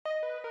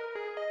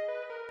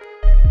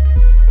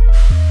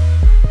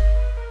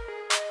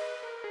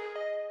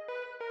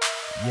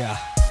Yeah.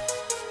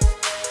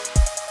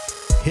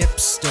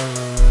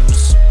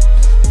 Hipsters.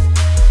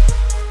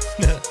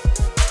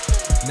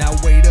 Now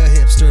wait a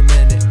hipster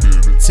minute.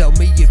 Tell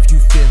me if you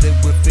feel it.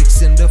 We're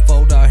fixing to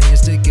fold our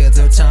hands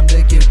together. Time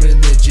to get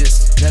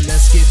religious. Now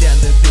let's get down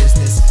to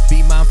business.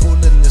 Be mindful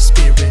in the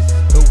spirit.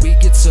 But we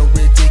get so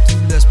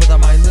ridiculous with our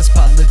mindless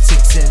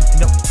politics. And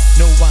no,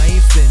 I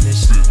ain't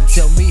finished.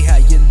 Tell me how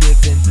you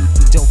living.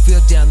 Don't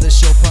feel down, the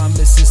show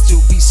promises to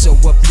be so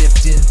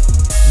uplifting.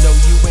 No,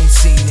 you ain't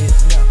seen it,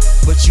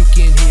 but you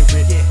can hear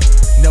it.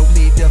 No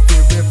need to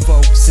fear it,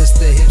 folks. It's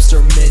the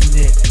hipster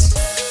minute.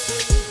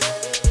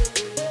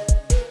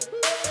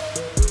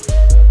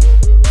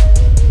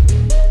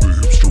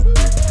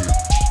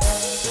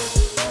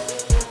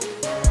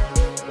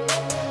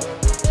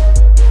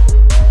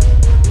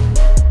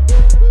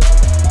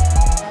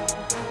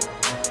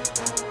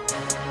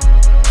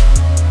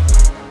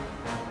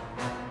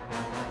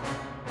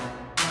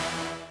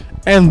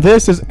 And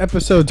this is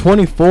episode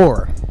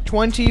 24.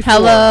 24.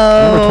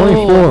 Hello. Number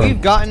 24.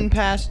 We've gotten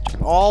past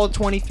all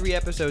 23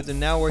 episodes, and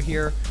now we're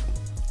here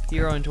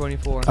on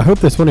 24. I hope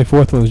this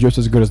 24th one is just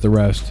as good as the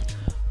rest.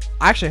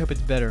 Actually, I hope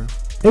it's better.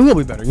 It will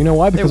be better. You know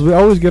why? Because we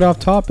always get off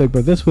topic,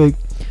 but this week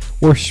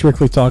we're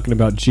strictly talking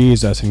about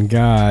Jesus and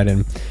God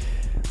and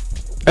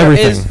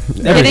everything.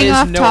 Getting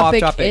off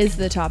topic is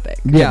the topic.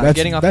 Yeah,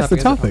 getting off that's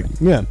topic the topic.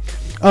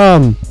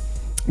 Yeah.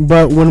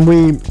 But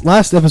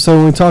last episode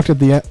when we talked at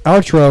the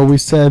outro, we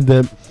said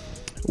that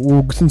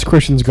since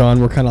Christian's gone,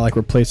 we're kind of like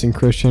replacing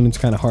Christian. It's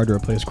kind of hard to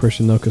replace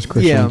Christian though, because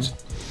Christian's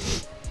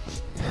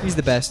he's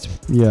the best.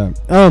 Yeah.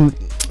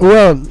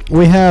 Well,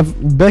 we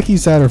have Becky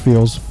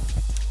Satterfields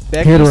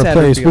here to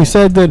replace. We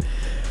said that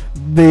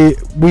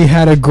we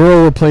had a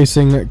girl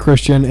replacing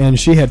Christian, and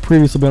she had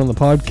previously been on the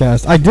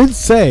podcast. I did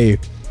say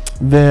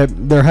that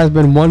there has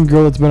been one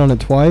girl that's been on it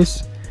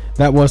twice.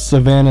 That was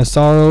Savannah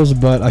Sorrows,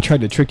 but I tried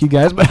to trick you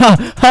guys. But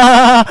tricked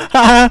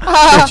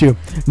you.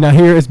 Now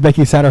here is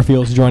Becky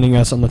Satterfields joining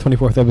us on the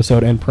 24th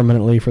episode and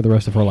permanently for the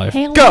rest of her life.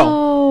 Hello.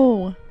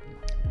 Go.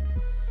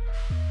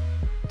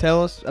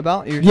 Tell us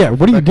about yourself. Yeah,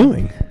 what are you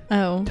doing?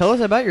 Oh. Tell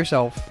us about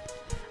yourself.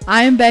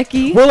 I'm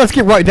Becky. Well, let's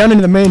get right down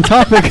into the main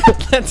topic.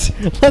 let's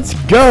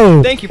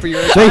go. Thank you for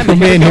your Thanks time.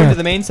 for being here. To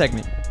the main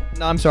segment.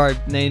 No, I'm sorry.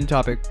 Main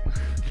topic.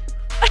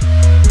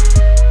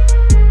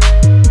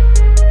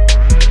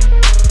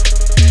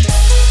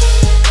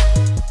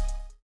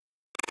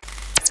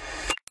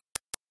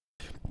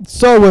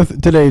 So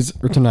with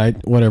tonight,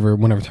 whenever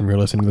time you're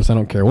listening to this, I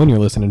don't care when you're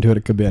listening to it.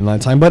 It could be at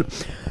nighttime,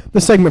 but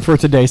the segment for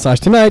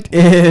today/tonight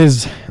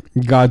is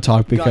God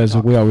Talk, because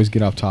we always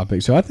get off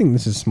topic. So I think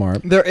this is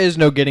smart. There is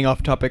no getting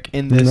off topic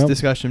in this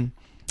discussion.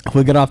 If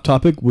we get off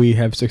topic, we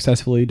have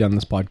successfully done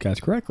this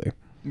podcast correctly.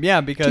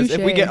 Yeah, because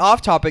if we get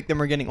off topic, then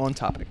we're getting on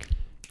topic.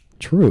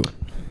 True.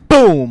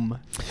 Boom!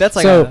 That's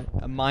like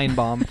a mind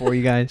bomb for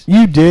you guys.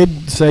 You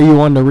did say you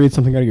wanted to read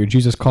something out of your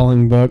Jesus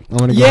Calling book. I'm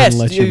going to go ahead and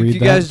let you read that. If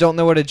you guys don't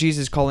know what a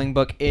Jesus Calling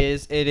book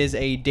is, it is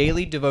a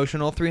daily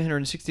devotional,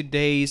 360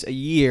 days a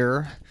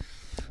year.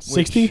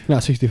 60?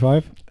 Not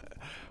 65?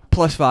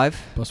 Plus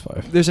 5. Plus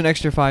 5. There's an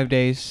extra 5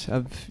 days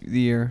of the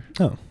year.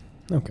 Oh,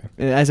 okay.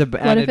 As a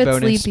added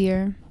bonus. What if it's leap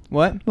year?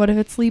 What? What if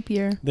it's leap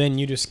year? Then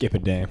you just skip a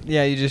day.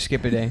 Yeah, you just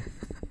skip a day.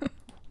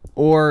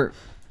 Or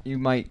you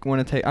might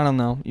want to take, I don't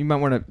know. You might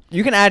want to,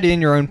 you can add it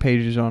in your own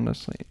pages,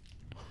 honestly.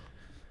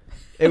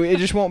 It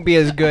just won't be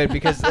as good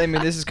because, I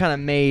mean, this is kind of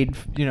made,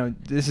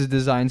 this is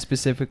designed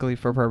specifically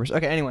for a purpose.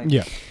 Okay, anyway.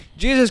 Yeah.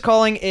 Jesus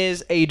Calling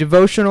is a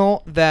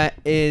devotional that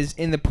is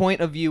in the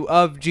point of view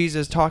of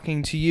Jesus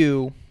talking to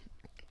you,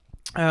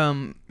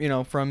 in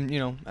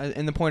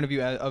the point of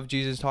view of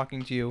Jesus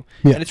talking to you.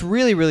 Yeah. And it's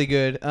really, really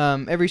good.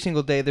 Every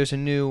single day there's a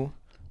new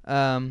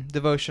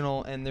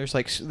devotional, and there's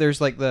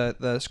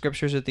the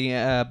scriptures at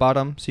the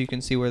bottom, so you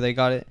can see where they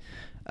got it.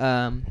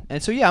 And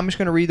so I'm just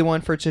going to read the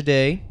one for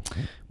today,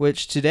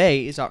 which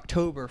today is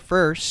October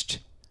 1st.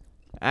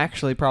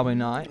 Actually, probably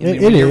not.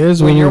 It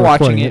is when you're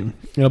watching it.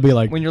 It'll be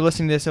like, when you're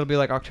listening to this, it'll be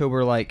like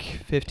October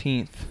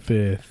 15th.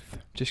 5th.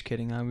 Just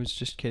kidding. I was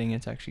just kidding.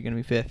 It's actually going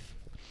to be 5th.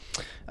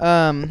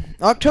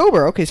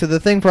 October. Okay, so the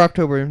thing for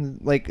October,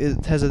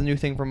 it has a new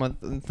thing for month.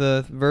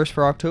 The verse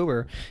for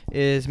October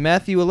is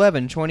Matthew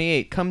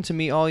 11:28. Come to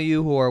me, all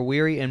you who are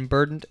weary and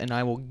burdened, and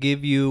I will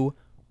give you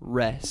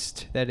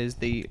rest. That is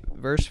the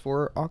verse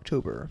for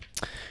October.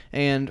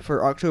 And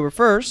for October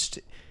 1st,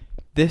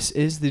 this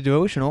is the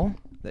devotional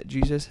that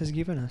Jesus has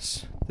given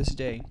us this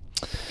day.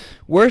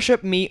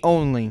 Worship me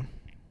only.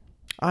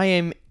 I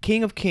am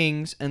King of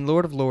kings and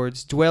Lord of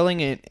lords, dwelling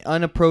in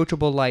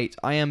unapproachable light.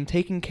 I am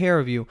taking care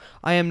of you.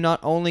 I am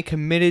not only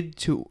committed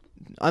to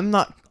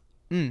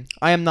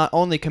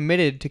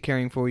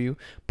caring for you,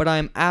 but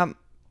I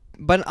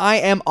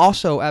am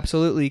also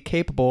absolutely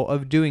capable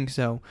of doing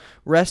so.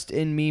 Rest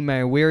in me,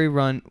 my weary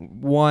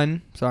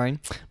one.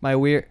 My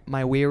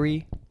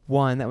weary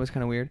one. That was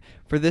kind of weird.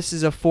 For this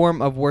is a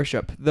form of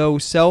worship, though I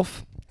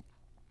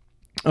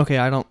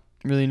don't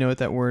really know what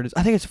that word is.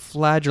 I think it's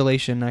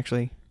flagellation,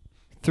 actually.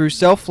 through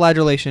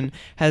self-flagellation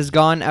has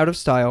gone out of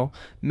style.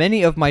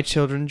 Many of my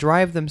children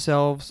drive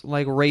themselves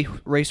like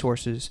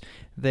racehorses.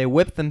 They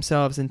whip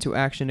themselves into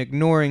action,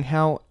 ignoring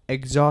how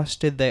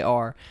exhausted they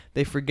are.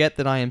 They forget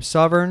that I am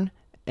sovereign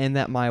and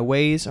that my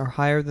ways are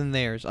higher than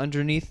theirs.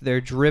 Underneath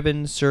their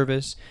driven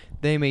service,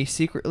 they may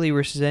secretly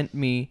resent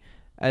me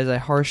as a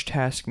harsh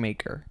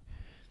taskmaster.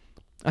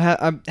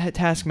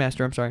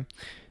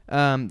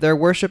 Their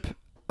worship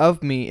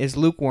of me is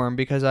lukewarm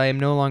because I am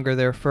no longer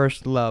their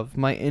first love.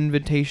 My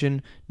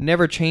invitation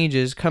never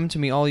changes. Come to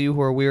me, all you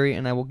who are weary,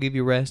 and I will give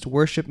you rest.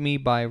 Worship me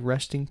by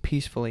resting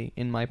peacefully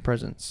in my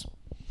presence.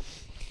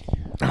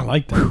 I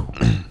like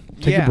that.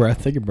 Take a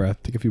breath. Take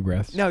a few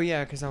breaths. No,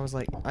 yeah, because I was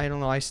like, I don't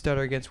know. I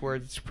stutter against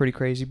words. It's pretty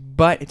crazy,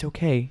 but it's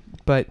okay.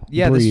 But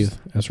yeah, breathe.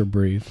 Ezra,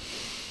 breathe.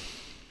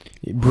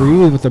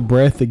 Breathe with the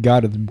breath that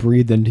God has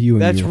breathed into you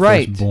when you were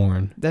first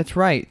born. That's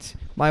right.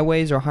 My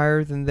ways are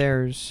higher than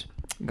theirs.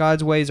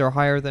 God's ways are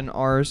higher than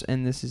ours,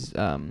 and this is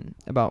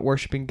about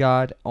worshiping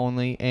God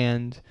only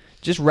and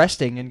just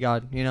resting in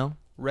God, you know?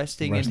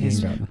 Resting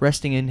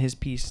in his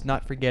peace,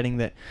 not forgetting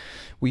that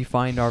we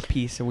find our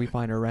peace and we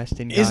find our rest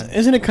in God.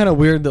 Isn't it kind of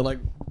weird that, like,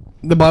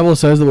 the Bible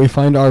says that we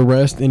find our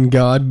rest in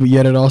God, but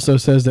yet it also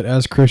says that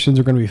as Christians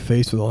we're going to be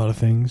faced with a lot of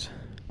things.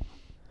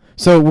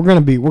 So we're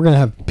going to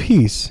have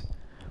peace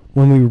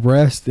when we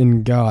rest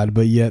in God,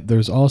 but yet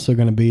there's also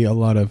going to be a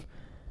lot of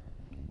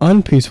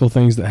unpeaceful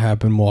things that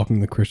happen walking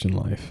the Christian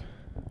life.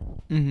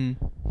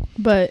 Mm-hmm.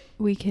 But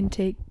we can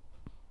take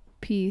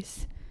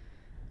peace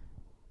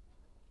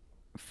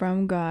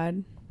from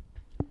God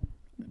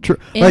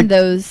in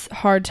those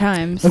hard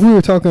times. Like we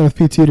were talking with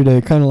PT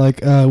today, kind of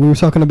like we were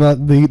talking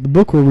about the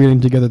book we're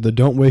reading together, The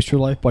Don't Waste Your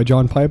Life by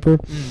John Piper.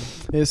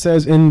 It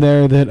says in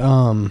there that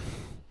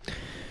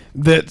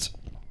that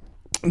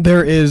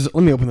there is,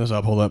 let me open this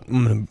up, hold up,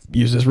 I'm going to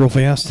use this real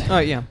fast. Oh,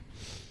 yeah.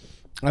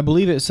 I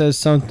believe it says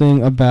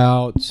something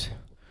about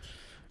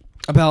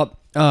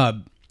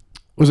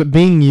was it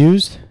being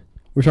used?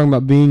 We're talking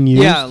about being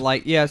used?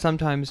 Yeah,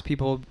 sometimes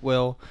people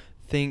will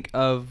think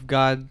of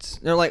God's,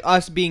 they're like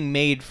us being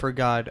made for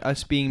God.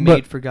 Us being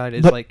made for God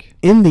is like,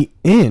 in the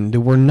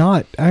end, we're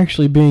not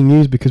actually being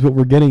used because what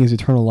we're getting is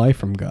eternal life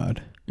from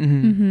God.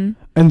 Mm-hmm. Mm-hmm.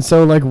 And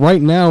so, like,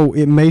 right now,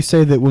 it may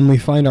say that when we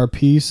find our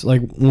peace,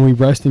 like when we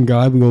rest in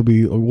God,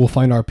 we'll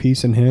find our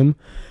peace in Him.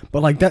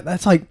 But like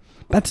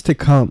that's to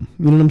come.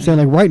 You know what I'm saying?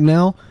 Like right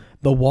now,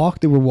 the walk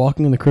that we're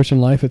walking in the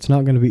Christian life, it's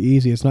not going to be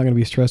easy. It's not going to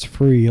be stress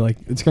free. Like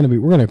we're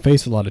going to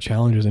face a lot of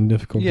challenges and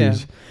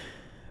difficulties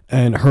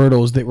and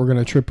hurdles that we're going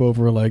to trip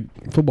over, like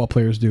football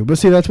players do. But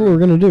see, that's what we're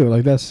going to do.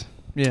 Like those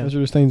are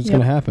just things that's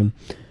going to happen.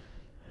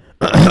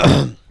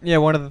 Yeah,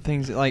 one of the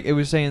things, like it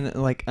was saying that,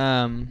 like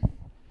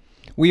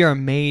we are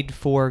made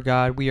for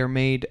God. We are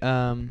made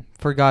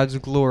for God's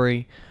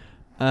glory.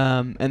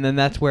 And then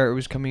that's where it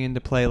was coming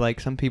into play. Like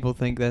some people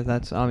think that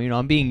that's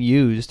I'm being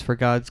used for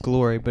God's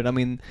glory, but I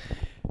mean,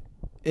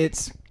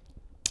 it's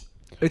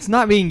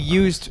not being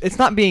used. It's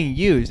not being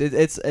used.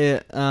 It's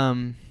I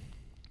don't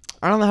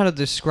know how to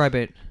describe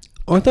it.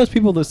 Aren't those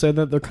people that said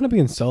that they're kind of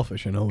being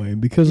selfish in a way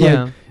because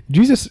like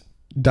Jesus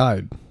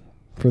died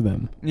for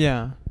them.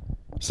 Yeah.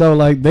 So,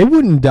 like, they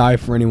wouldn't die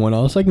for anyone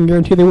else. I can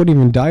guarantee they wouldn't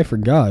even die for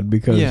God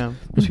because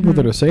those people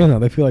that are saying that,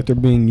 they feel like they're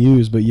being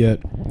used, but yet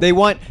they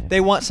want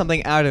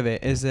something out of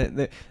it. Is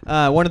that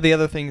one of the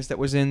other things that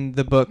was in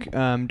the book,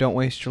 Don't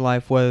Waste Your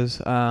Life,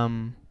 was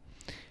what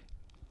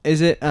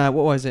was it?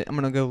 I'm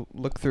gonna go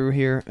look through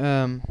here.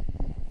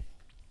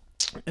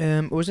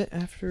 Was it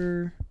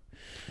after?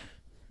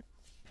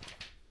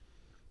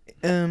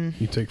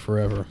 You take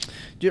forever.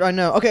 Dude, I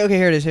know. Okay,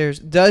 here it is.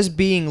 Does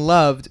being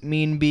loved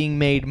mean being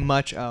made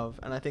much of?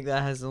 And I think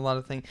that has a lot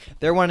of things.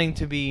 They're wanting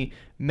to be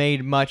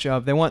made much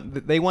of. They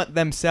want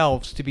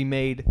themselves to be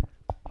made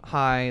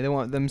high. They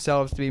want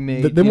themselves to be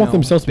made They want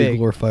themselves to be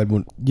glorified.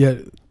 Yet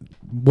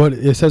what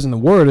it says in the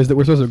Word is that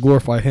we're supposed to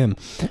glorify Him.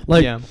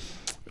 Like,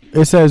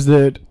 it says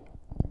that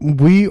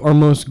we are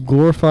most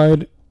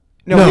glorified...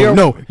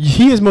 No.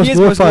 He is most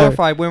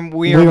glorified when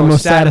we are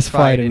most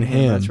satisfied in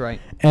Him. That's right.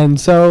 And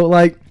so,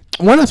 like,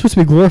 we're not supposed to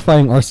be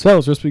glorifying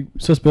ourselves. We're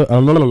supposed to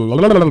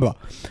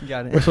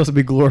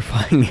be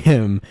glorifying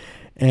Him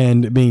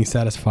and being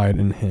satisfied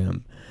in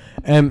Him.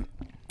 And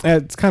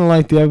it's kind of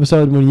like the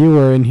episode when you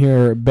were in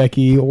here,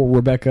 Becky or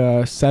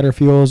Rebekah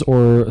Satterfield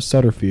or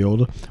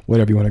Sutterfield,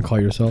 whatever you want to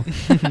call yourself.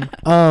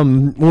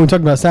 When we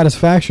talk about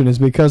satisfaction, is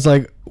because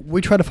like we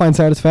try to find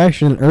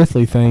satisfaction in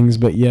earthly things,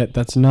 but yet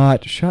that's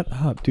not. Shut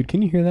up, dude!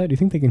 Can you hear that? Do you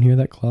think they can hear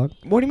that clock?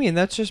 What do you mean?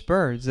 That's just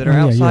birds that are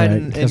outside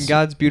in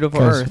God's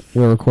beautiful earth.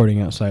 We're recording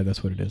outside.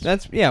 That's what it is.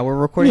 We're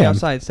recording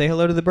outside. Say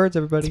hello to the birds,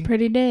 everybody. It's a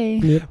pretty day.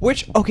 Yep.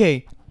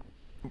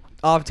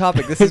 Off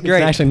topic. This is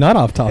great. It's actually not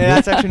off topic. Yeah,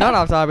 it's actually not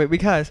off topic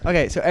because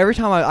so every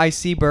time I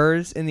see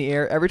birds in the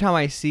air, every time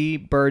I see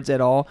birds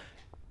at all,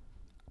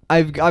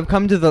 I've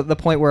come to the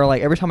point where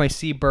like every time I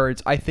see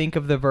birds, I think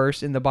of the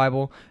verse in the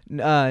Bible.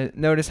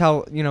 Notice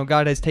how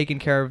God has taken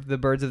care of the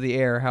birds of the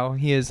air, how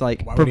He has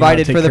like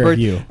provided for the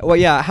birds. Well,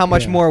 yeah. How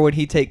much more would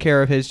He take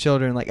care of His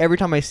children? Like every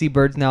time I see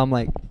birds now, I'm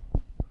like,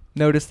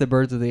 notice the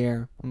birds of the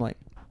air. I'm like,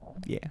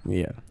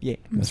 Yeah.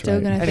 I'm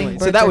still gonna anyway,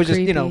 think so that was just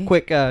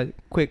creepy.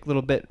 quick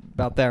little bit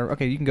about that.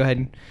 Okay, you can go ahead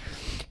and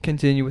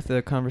continue with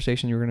the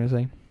conversation you were gonna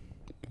say.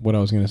 What I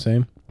was gonna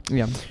say.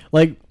 Yeah.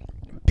 Like,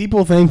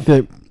 people think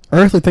that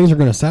earthly things are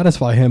going to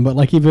satisfy him, but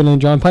like even in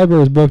John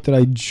Piper's book that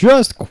I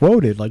just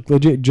quoted, like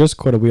legit just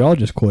quoted, we all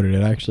just quoted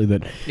it actually,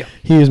 that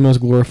he is most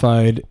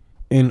glorified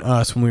in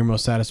us when we're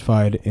most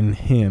satisfied in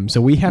him.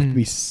 So we have to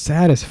be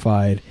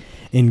satisfied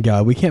in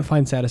God. We can't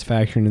find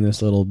satisfaction in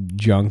this little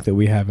junk that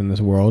we have in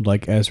this world,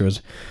 like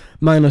Ezra's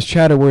mindless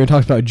chatter where he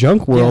talks about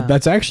junk world.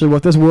 That's actually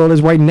what this world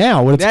is right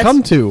now, what it's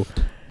come to.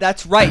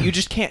 That's right. You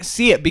just can't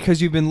see it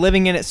because you've been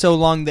living in it so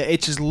long that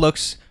it just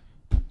looks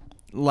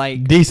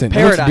like decent.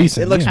 Paradise.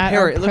 It looks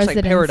decent. It looks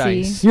like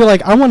paradise. You're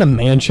like, I want a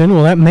mansion.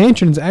 Well, that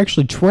mansion is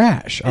actually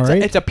trash. All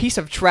right, it's a piece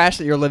of trash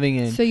that you're living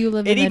in. So you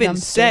live in a dumpster. It even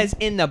says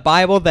in the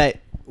Bible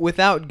that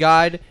without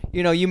God,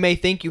 you may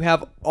think you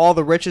have all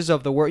the riches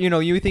of the world.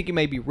 You think you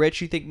may be rich.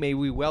 You think you may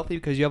be wealthy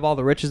because you have all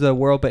the riches of the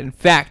world. But in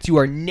fact, you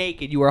are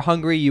naked. You are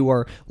hungry. You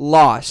are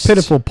lost.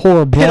 Pitiful,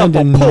 poor, blind,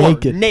 and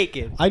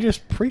naked. I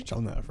just preached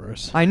on that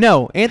verse. I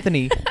know.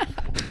 Anthony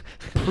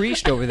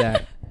preached over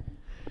that.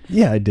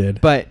 Yeah, I did.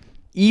 But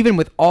even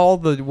with all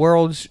the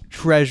world's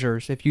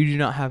treasures, if you do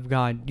not have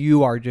God,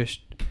 you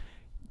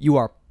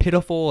are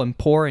pitiful and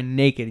poor and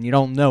naked, and you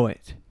don't know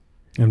it.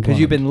 Because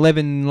you've been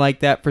living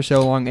like that for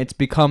so long, it's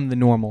become the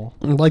normal.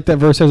 Like that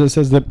verse says, it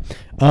says that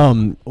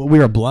we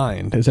are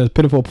blind. It says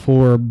pitiful,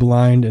 poor,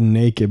 blind, and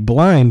naked.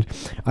 Blind,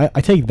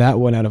 I take that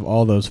one out of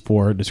all those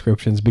 4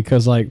 descriptions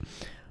because, like,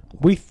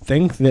 we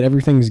think that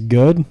everything's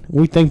good.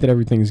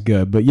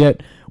 But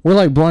yet we're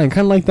like blind,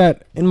 kind of like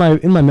that. In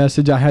my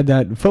message, I had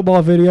that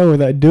football video where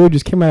that dude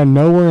just came out of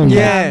nowhere and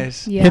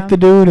hit the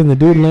dude, and the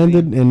dude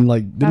landed and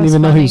like didn't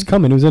even know he was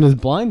coming. He was in his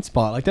blind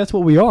spot. Like, that's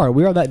what we are.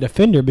 We are that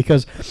defender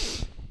because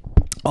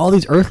all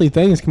these earthly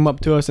things come up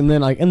to us, and then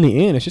like in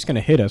the end, it's just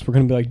gonna hit us. We're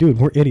gonna be like, dude,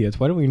 we're idiots.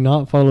 Why do we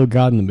not follow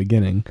God in the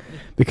beginning?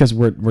 Because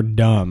we're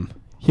dumb.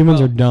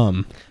 Humans are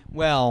dumb.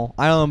 Well,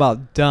 I don't know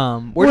about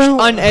dumb. We're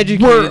just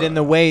uneducated in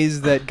the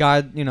ways that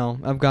God,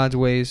 of God's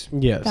ways.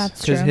 Yes,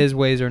 that's true. Because His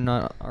ways are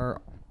not our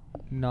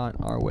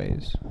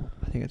ways.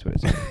 I think that's what it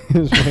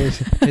says.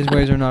 His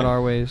ways are not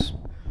our ways.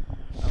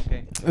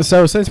 Okay.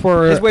 So since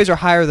His ways are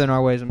higher than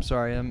our ways. I'm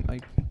sorry.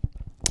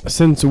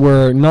 Since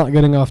we're not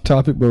getting off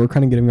topic, but we're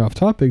kind of getting off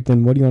topic,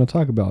 then what do you want to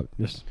talk about?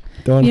 Just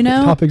throwing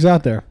topics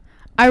out there.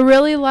 I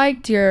really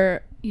liked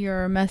your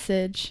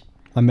message.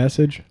 My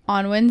message?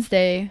 On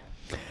Wednesday.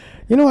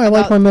 I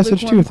like my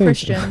message too.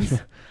 Thanks.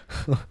 Christians.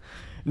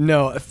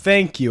 No,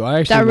 thank you. I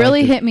actually that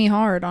really hit me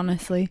hard,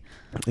 honestly.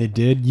 It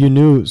did. You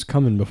knew it was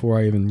coming before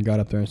I even got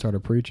up there and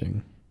started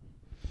preaching.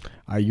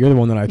 You're the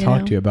one that I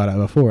talked to you about it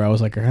before. I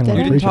was like, I kind of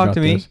want to preach about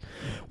this.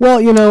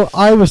 Well,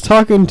 I was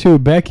talking to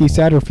Becky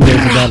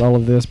Satterfield about all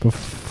of this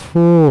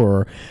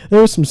before.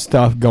 There was some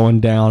stuff going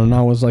down, and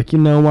I was like, you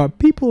know what?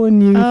 People in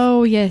youth.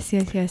 Oh, yes.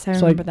 I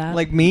remember that.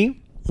 Like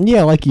me?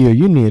 Yeah, like you.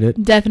 You need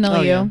it.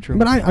 Definitely you. Yeah, true.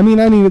 But I need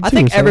it too. I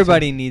think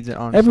everybody needs it,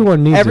 honestly.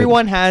 Everyone needs it.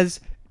 Everyone has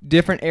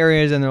different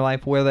areas in their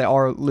life where they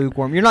are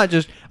lukewarm. You're not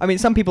just...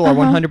 some people are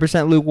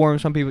 100% lukewarm.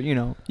 Some people,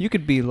 you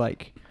could be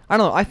like... I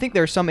don't know. I think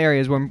there are some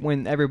areas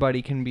when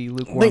everybody can be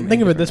lukewarm.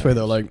 Think of it this way,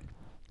 though. Like,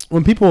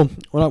 when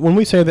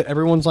we say that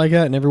everyone's like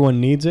that and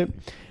everyone needs it,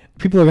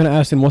 people are going to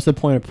ask them, what's the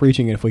point of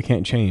preaching it if we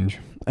can't change?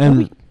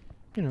 And,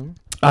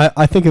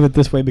 I think of it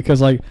this way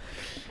because, like,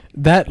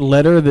 that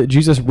letter that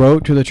Jesus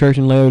wrote to the church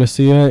in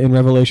Laodicea in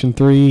Revelation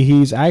 3,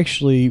 he's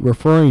actually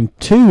referring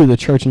to the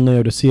church in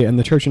Laodicea. And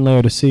the church in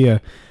Laodicea,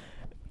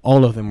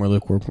 all of them were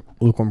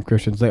lukewarm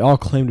Christians. They all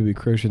claimed to be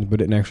Christians, but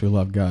didn't actually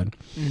love God.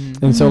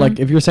 Mm-hmm. And so, like,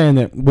 if you're saying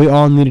that we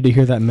all needed to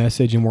hear that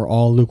message and we're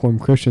all lukewarm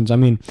Christians,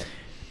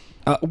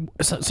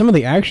 some of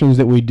the actions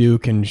that we do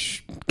can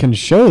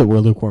show that we're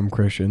lukewarm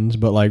Christians,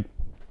 but, like,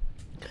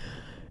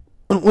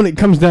 when it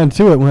comes down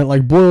to it, when it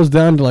like boils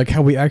down to like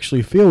how we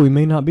actually feel, we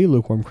may not be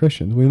lukewarm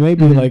Christians. We may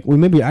be we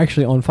may be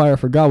actually on fire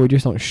for God. We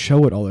just don't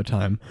show it all the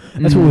time.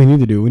 That's what we need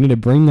to do. We need to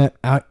bring that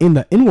out in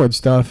the inward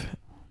stuff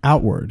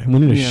outward, and we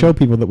need to show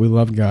people that we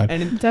love God.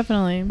 And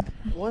definitely,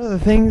 one of the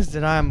things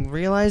that I'm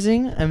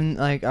realizing, and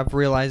like I've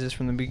realized this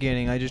from the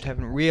beginning, I just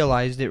haven't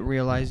realized it,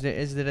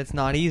 is that it's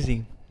not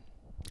easy.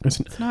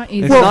 It's not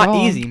easy. It's not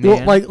easy,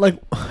 man. Well, like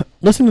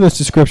listen to this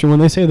description when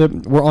they say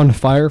that we're on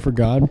fire for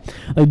God.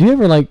 Like, do you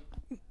ever like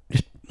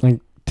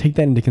take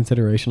that into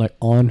consideration, like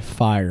on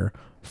fire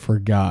for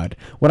God?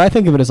 What I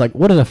think of it as like,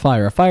 what is a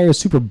fire? A fire is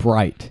super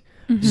bright,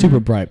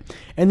 super bright.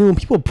 And then when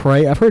people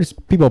pray, I've heard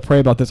people pray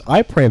about this.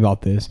 I pray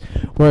about this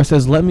where it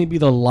says, let me be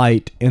the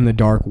light in the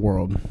dark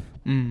world.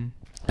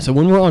 So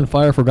when we're on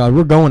fire for God,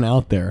 we're going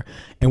out there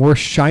and we're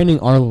shining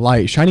our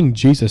light, shining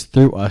Jesus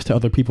through us to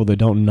other people that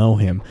don't know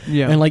him.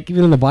 Yeah. And like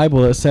even in the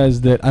Bible, it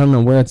says that, I don't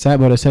know where it's at,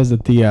 but it says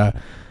that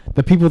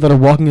the people that are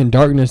walking in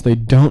darkness, they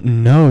don't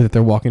know that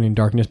they're walking in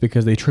darkness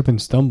because they trip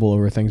and stumble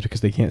over things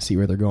because they can't see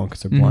where they're going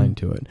because they're blind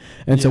to it.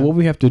 And so what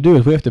we have to do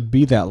is we have to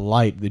be that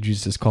light that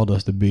Jesus called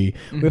us to be.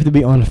 We have to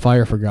be on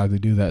fire for God to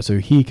do that so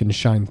he can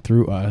shine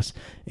through us,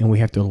 and we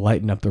have to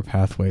lighten up their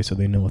pathway so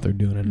they know what they're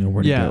doing and know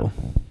where to go.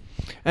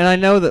 And I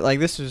know that like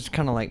this was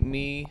kind of like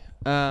me,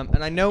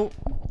 and I know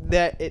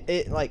that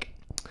it like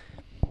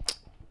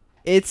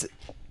it's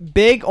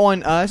big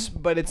on us,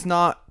 but it's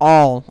not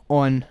all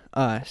on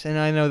us. And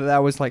I know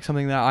that was like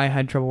something that I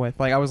had trouble with.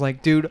 Like I was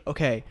like, dude,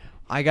 okay,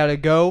 I gotta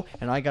go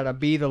and I gotta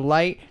be the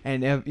light,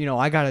 and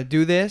I gotta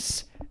do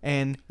this.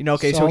 And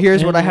okay, so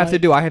here's what I have to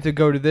do. I have to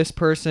go to this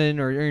person,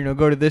 or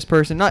go to this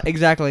person. Not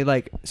exactly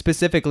like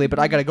specifically, but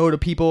I gotta go to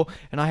people,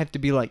 and I have to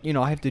be like,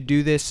 I have to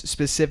do this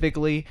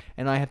specifically,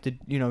 and I have to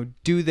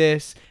do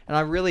this. And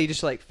I really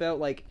just like felt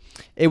like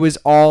it was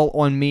all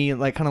on me,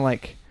 like kind of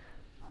like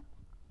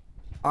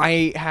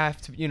I have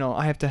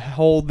to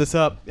hold this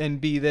up and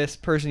be this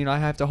person. I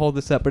have to hold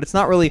this up, but it's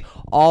not really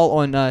all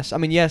on us. I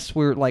mean, yes,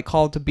 we're like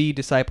called to be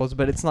disciples,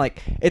 but it's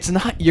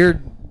not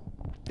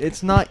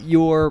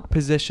your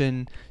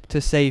position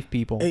to save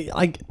people.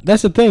 Like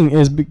that's the thing,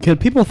 is because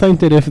people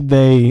think that if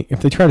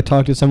they try to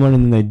talk to someone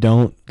and they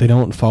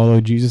don't follow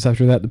Jesus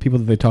after that, the people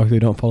that they talk to, they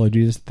don't follow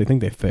Jesus, they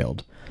think they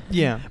failed.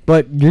 Yeah.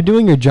 But you're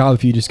doing your job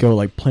if you just go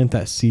like plant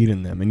that seed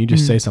in them and you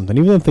just say something,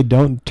 even if they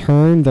don't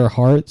turn their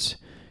hearts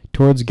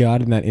towards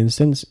God in that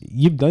instance.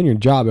 You've done your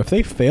job. If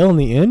they fail in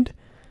the end,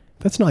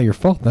 that's not your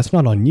fault. That's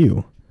not on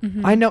you.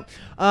 Mm-hmm. I know.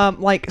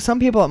 Like some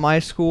people at my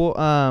school,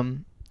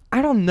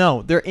 I don't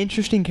know. They're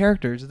interesting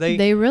characters.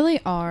 They really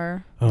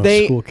are. Oh,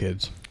 school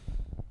kids.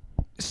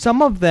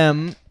 Some of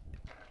them,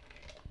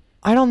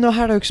 I don't know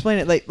how to explain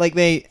it. Like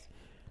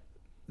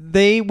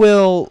they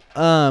will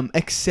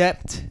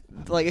accept.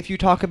 Like if you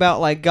talk about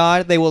like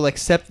God, they will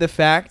accept the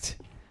fact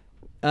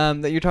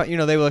that you're talking.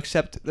 They will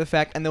accept the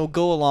fact, and they'll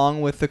go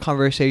along with the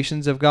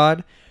conversations of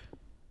God.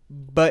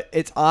 But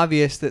it's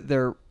obvious that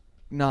they're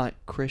not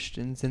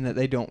Christians and that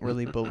they don't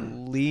really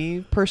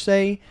believe per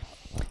se.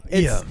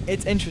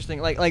 It's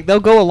interesting. Like they'll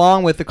go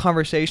along with the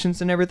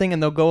conversations and everything,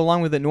 and they'll go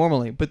along with it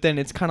normally. But then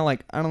it's kind of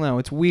like, I don't know.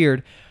 It's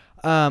weird.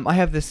 I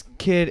have this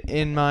kid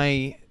in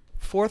my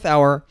 4th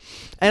hour,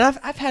 and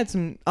I've had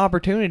some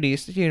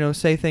opportunities to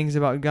say things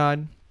about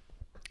God,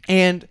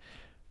 and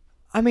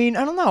I mean,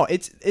 I don't know.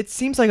 It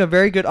seems like a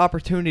very good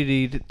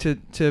opportunity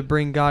to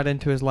bring God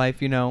into his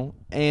life,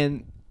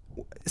 And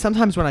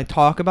sometimes when I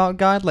talk about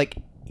God, like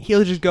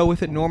he'll just go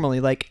with it normally,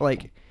 like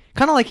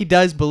kind of like he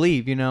does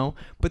believe,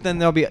 But then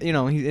there'll be,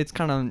 it's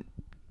kind of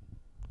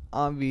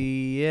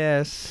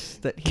obvious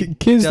that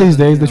kids these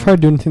days they try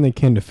to do anything they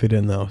can to fit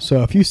in, though.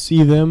 So if you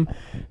see them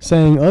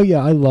saying, "Oh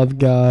yeah, I love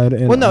God,"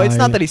 and it's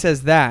not that he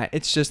says that.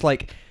 It's just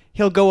like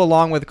he'll go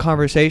along with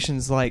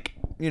conversations, like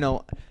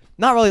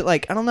not really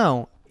like, I don't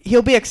know.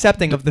 He'll be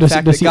accepting of the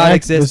fact that God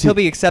exists. He'll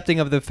be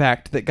accepting of the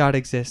fact that God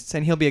exists,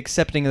 and he'll be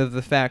accepting of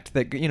the fact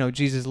that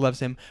Jesus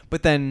loves him.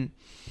 But then,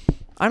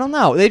 I don't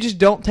know. They just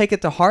don't take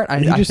it to heart. I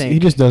think he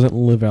just doesn't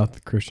live out the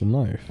Christian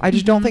life. I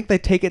just don't think they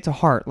take it to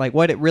heart, like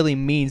what it really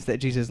means that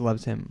Jesus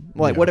loves him,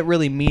 like what it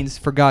really means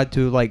for God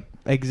to like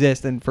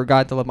exist and for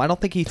God to love him. I don't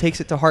think he takes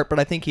it to heart, but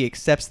I think he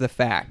accepts the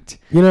fact.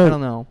 I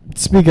don't know.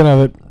 Speaking of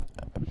it,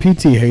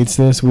 PT hates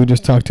this. We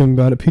just talked to him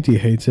about it.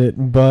 PT hates it,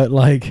 but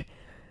like.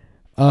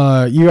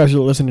 You guys are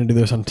listening to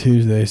this on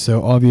Tuesday,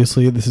 so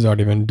obviously this has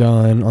already been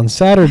done. On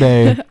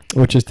Saturday,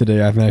 which is today,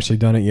 I haven't actually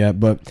done it yet,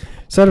 but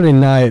Saturday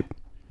night,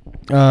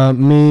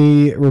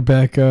 me,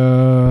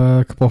 Rebekah,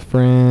 a couple of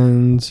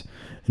friends,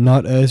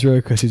 not Ezra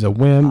because he's a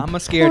wimp. I'm a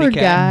scaredy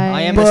cat. Guy.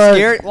 I am a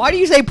scared. Why do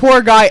you say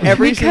poor guy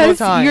every single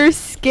time? Because you're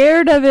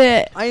scared of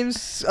it. I am a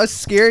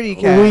scaredy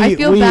cat. I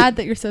feel bad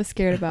that you're so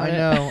scared about it. I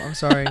know. I'm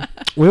sorry.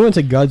 We went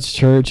to God's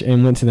church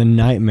and went to the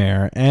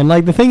Nightmare, and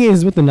like the thing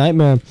is with the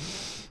Nightmare.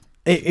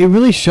 It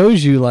really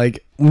shows you,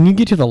 like, when you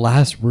get to the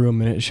last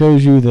room and it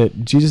shows you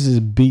that Jesus is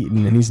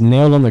beaten and he's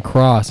nailed on the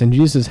cross and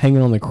Jesus is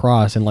hanging on the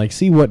cross and, like,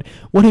 see what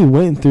he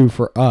went through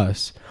for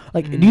us.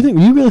 Like, do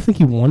you really think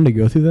he wanted to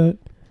go through that?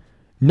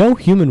 No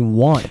human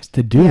wants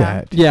to do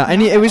that. Yeah,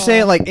 and it was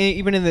saying, like,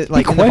 even in the,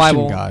 like, in the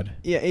Bible. God.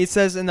 Yeah, it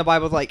says in the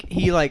Bible, like,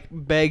 he, like,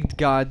 begged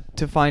God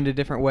to find a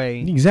different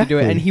way to do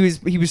it. And he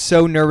was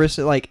so nervous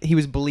that, like, he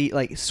was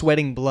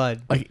sweating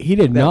blood. Like, he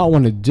did not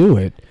want to do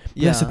it.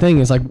 Yeah. That's the thing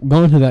is, like,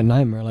 going through that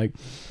Nightmare, like,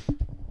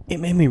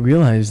 it made me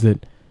realize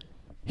that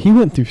he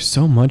went through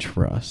so much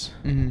for us.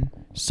 Mm-hmm.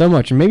 So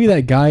much. And maybe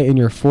that guy in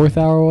your 4th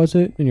hour, was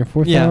it? In your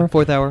 4th hour? Yeah,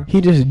 4th hour.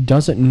 He just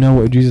doesn't know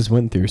what Jesus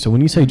went through. So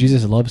when you say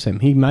Jesus loves him,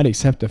 he might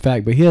accept the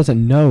fact, but he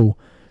doesn't know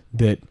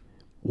that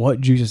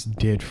what Jesus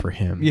did for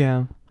him.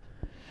 Yeah.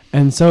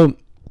 And so,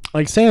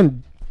 like,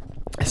 saying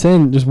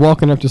just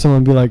walking up to someone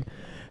and be like,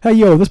 "Hey,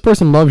 yo, this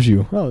person loves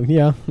you." Oh,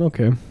 yeah,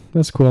 okay.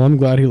 That's cool. I'm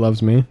glad he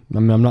loves me.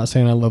 I'm not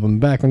saying I love him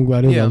back. I'm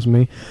glad he loves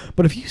me.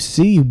 But if you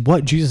see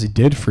what Jesus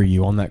did for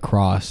you on that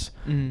cross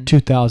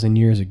 2,000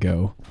 years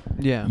ago,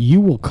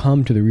 you will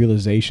come to the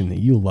realization that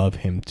you love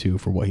him too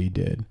for what he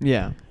did.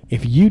 Yeah.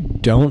 If you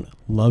don't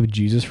love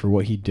Jesus for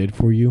what he did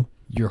for you,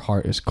 your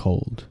heart is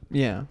cold.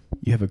 Yeah.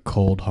 You have a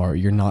cold heart.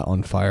 You're not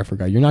on fire for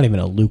God. You're not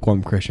even a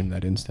lukewarm Christian in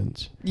that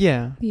instance.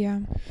 Yeah. Yeah.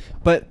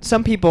 But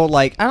some people,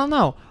 like, I don't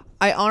know.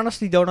 I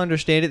honestly don't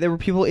understand it. There were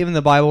people even in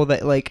the Bible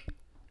that, like,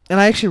 and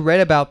I actually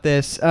read about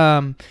this.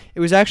 It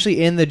was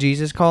actually in the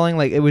Jesus Calling.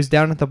 Like, it was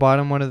down at the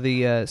bottom, one of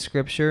the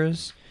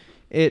scriptures.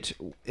 It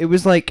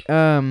was like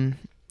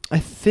I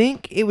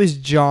think it was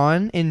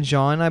John,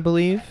 I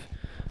believe.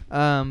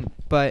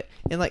 But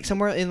in like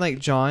somewhere in like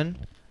John,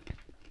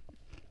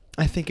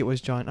 I think it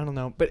was John. I don't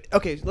know. But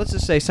okay, let's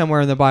just say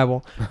somewhere in the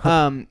Bible.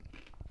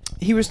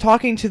 He was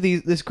talking to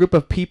this group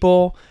of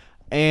people,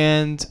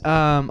 and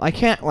I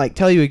can't like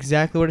tell you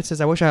exactly what it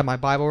says. I wish I had my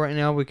Bible right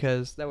now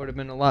because that would have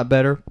been a lot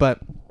better. But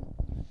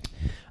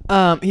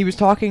he was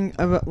talking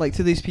about like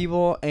to these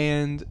people,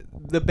 and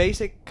the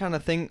basic kind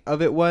of thing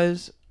of it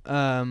was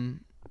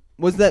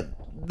that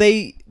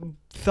they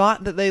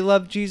thought that they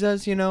loved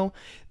Jesus, you know,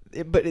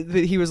 but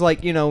he was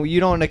like, you know, you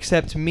don't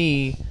accept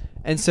me,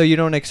 and so you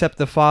don't accept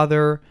the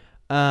Father.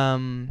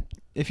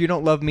 If you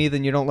don't love me,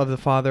 then you don't love the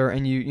Father,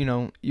 and you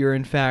know, you're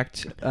in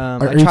fact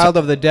a child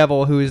of the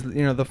devil, who is,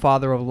 you know, the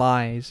father of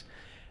lies.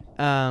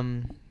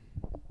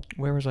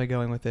 Where was I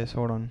going with this?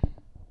 Hold on,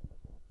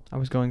 I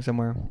was going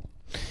somewhere.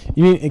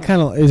 You mean it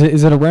kind of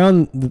is it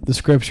around the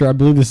scripture? I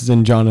believe this is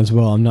in John as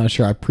well. I'm not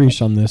sure. I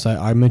preached on this.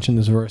 I mentioned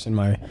this verse in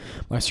my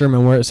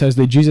sermon where it says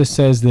that Jesus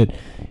says that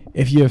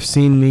if you have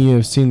seen me, you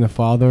have seen the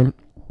Father,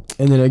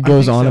 and then it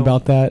goes on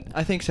about that.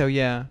 I think so.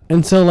 Yeah.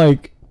 And so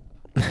like,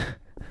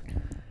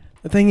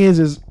 the thing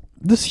is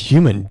this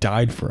human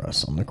died for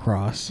us on the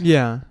cross.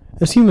 Yeah.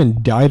 This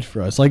human died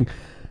for us. Like,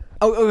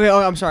 okay.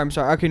 Oh, I'm sorry.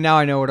 Okay, now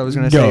I know what I was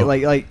gonna say.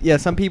 Like, yeah.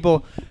 Some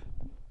people.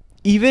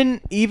 Even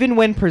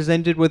when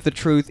presented with the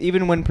truth,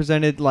 even when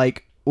presented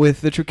like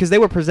with the truth, because they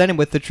were presented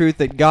with the truth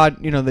that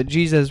God, you know, that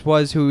Jesus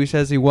was who he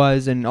says he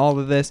was, and all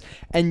of this,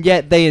 and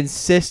yet they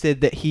insisted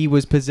that he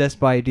was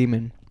possessed by a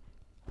demon.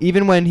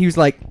 Even when he was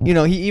like, you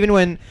know,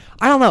 I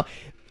don't know,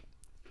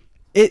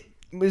 it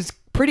was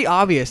pretty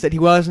obvious that he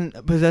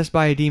wasn't possessed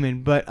by a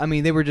demon, but I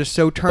mean, they were just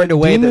so turned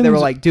away that they were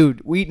like, dude,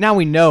 we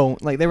know,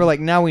 like they were like,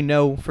 now we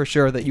know for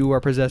sure that you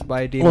are possessed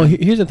by a demon. Well,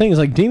 here's the thing: is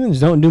like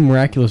demons don't do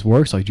miraculous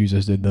works like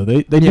Jesus did, though.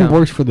 They do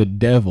works for the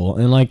devil,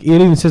 and like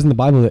it even says in the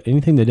Bible that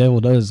anything the devil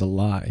does is a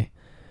lie.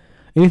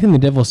 Anything the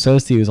devil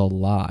says to you is a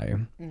lie.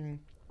 Mm-hmm.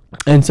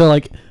 And so,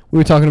 like, we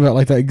were talking about,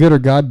 like, that Good or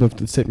God book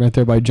that's sitting right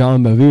there by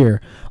John Bevere.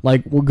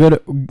 Like, what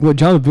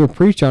John Bevere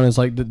preached on is,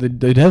 like, the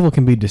devil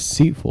can be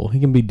deceitful. He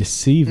can be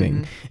deceiving.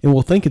 Mm-hmm. And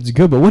we'll think it's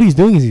good, but what he's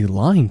doing is he's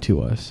lying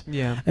to us.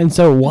 Yeah. And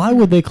so why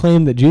would they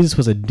claim that Jesus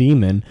was a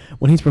demon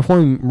when he's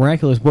performing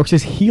miraculous works?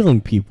 He's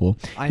healing people.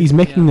 He's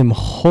making them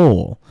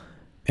whole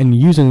and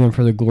using them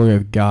for the glory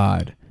of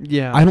God.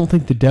 Yeah. I don't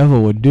think the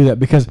devil would do that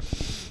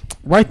because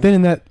right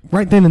then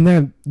and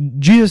there,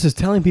 Jesus is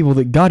telling people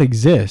that God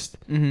exists.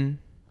 Mm-hmm.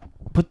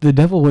 But the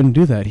devil wouldn't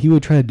do that. He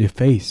would try to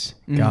deface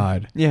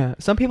God. Yeah.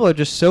 Some people are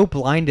just so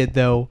blinded,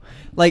 though.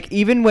 Like,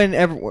 even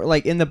whenever,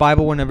 like, in the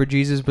Bible, whenever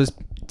Jesus was,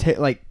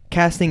 like,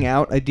 casting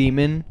out a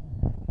demon,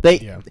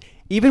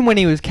 even when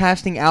he was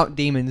casting out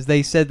demons,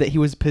 they said that he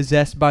was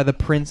possessed by the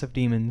prince of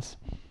demons.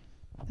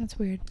 That's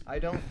weird. I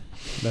don't...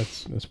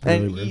 That's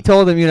pretty weird. And he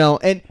told him, you know,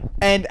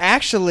 and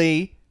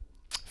actually,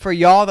 for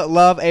y'all that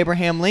love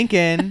Abraham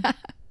Lincoln...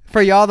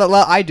 For y'all that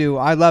love, I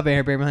love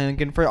Abraham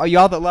Lincoln. For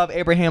y'all that love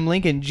Abraham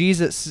Lincoln,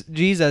 Jesus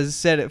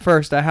said it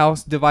first. A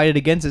house divided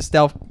against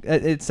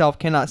itself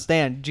cannot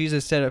stand.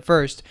 Jesus said it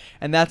first,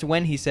 and that's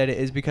when he said it,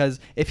 is because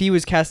if he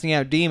was casting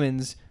out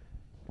demons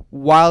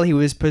while he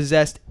was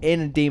possessed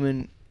in a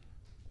demon,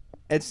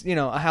 it's, you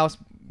know, a house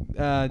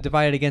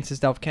divided against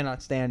itself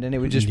cannot stand, and it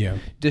would just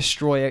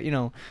destroy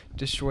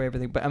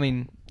everything. But I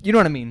mean, you know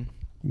what I mean?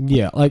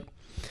 Yeah, like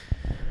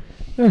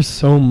there's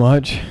so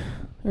much.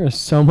 There's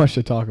so much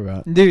to talk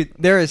about. Dude,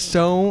 there is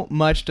so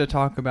much to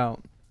talk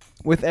about.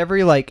 With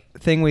every, like,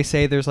 thing we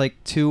say, there's,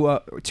 like, two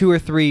or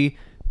three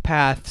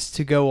paths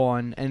to go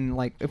on. And,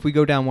 like, if we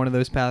go down one of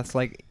those paths,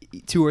 like,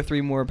 2 or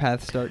 3 more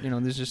paths start. You know,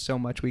 there's just so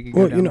much we could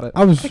go down. You know, but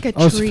I was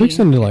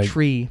fixing to, like... A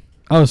tree.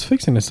 I was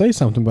fixing to say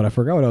something, but I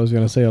forgot what I was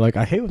going to say. Like,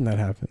 I hate when that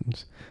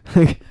happens.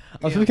 I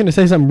was fixing to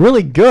say something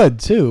really good,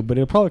 too, but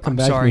it'll probably come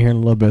back to me here in a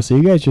little bit. So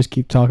you guys just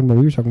keep talking about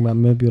what we were talking about.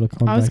 Maybe it'll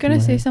come back. I was going to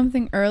say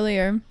something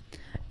earlier.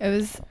 It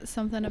was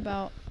something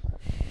about,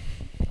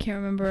 I can't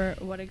remember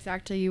what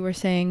exactly you were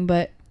saying,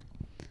 but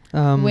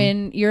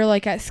when you're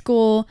like at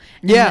school,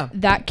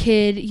 that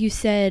kid, you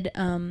said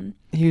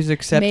he was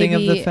accepting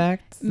of the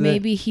fact that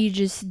maybe he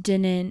just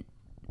didn't,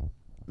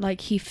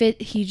 like,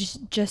 he's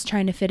just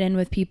trying to fit in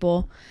with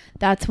people.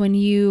 That's when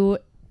you,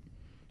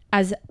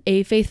 as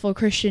a faithful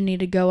Christian, need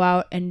to go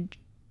out and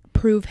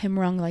prove him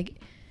wrong. Like,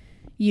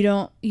 you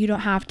don't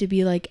have to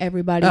be like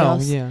everybody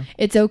else. Yeah.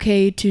 It's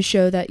okay to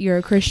show that you're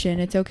a Christian.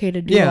 It's okay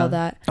to do all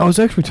that. I was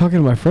actually talking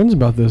to my friends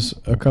about this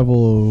a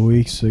couple of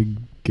weeks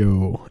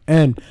ago,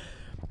 and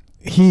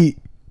we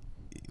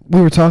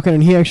were talking,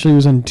 and he actually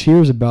was in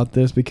tears about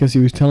this because he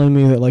was telling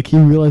me that, like, he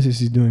realizes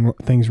he's doing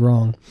things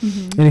wrong,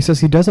 and he says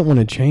he doesn't want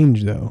to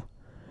change, though,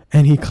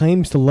 and he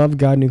claims to love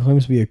God and he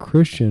claims to be a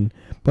Christian,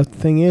 but the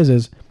thing is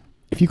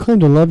if you claim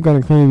to love God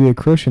and claim to be a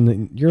Christian,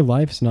 then your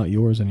life's not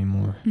yours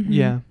anymore. Mm-hmm.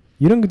 Yeah.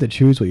 You don't get to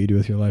choose what you do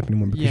with your life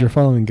anymore because you're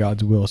following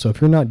God's will. So if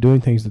you're not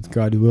doing things that's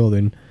God's will,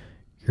 then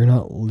you're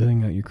not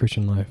living out your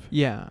Christian life.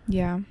 Yeah.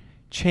 Yeah.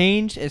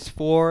 Change is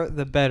for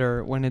the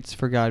better when it's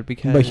for God,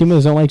 because... But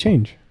humans don't like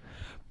change.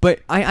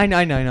 But I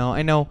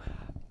know.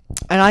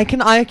 And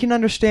I can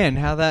understand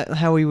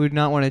how we would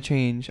not want to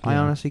change. I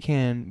honestly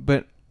can,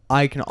 but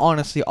I can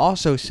honestly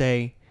also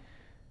say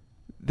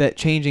that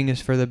changing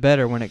is for the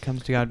better when it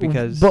comes to God,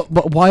 because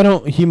but why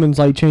don't humans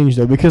like change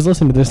though? Because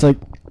listen to this, like,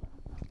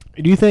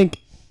 do you think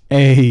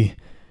a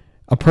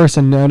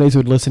person nowadays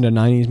would listen to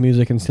 90s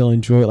music and still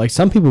enjoy it? Like,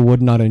 some people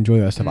would not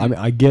enjoy that stuff. I mean,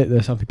 I get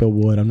that some people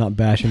would. I'm not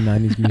bashing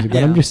 90s music,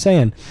 but I'm just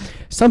saying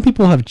some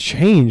people have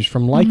changed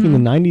from liking the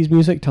 90s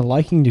music to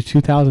liking the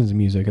 2000s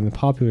music and the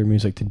popular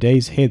music,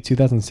 today's hit,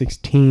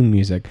 2016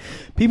 music.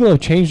 People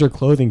have changed their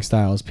clothing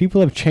styles.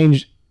 People have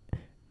changed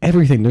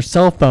everything. Their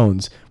cell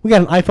phones. We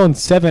got an iPhone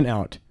 7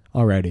 out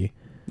already.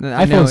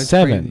 iPhone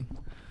 7.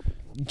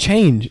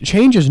 Crazy.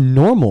 Change is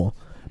normal.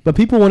 But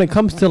people, when it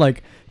comes to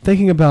like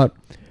thinking about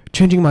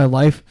changing my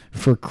life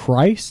for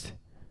Christ,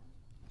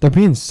 they're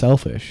being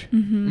selfish.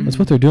 That's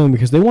what they're doing,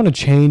 because they want to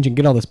change and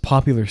get all this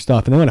popular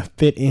stuff and they want to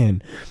fit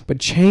in. But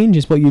change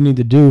is what you need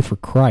to do for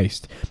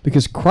Christ,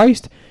 because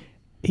Christ,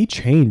 he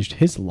changed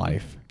his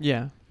life.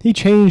 Yeah. He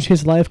changed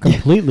his life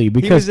completely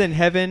because he was in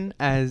heaven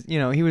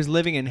he was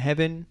living in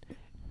heaven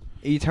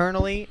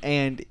eternally,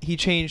 and he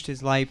changed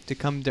his life to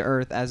come to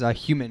earth as a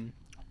human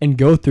and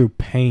go through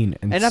pain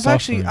and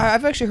suffering.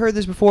 I've actually heard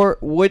this before.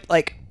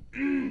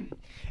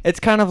 It's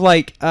kind of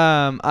like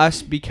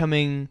us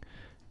becoming,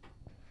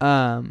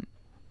 not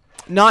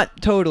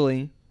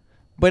totally,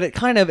 but it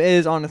kind of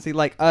is honestly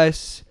like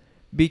us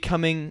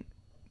becoming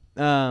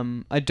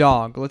a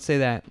dog. Let's say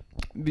that,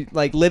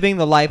 like living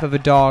the life of a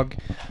dog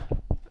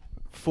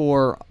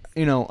for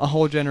a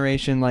whole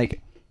generation.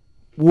 Like,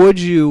 would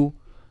you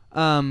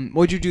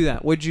do that?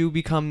 Would you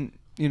become?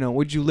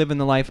 Would you live in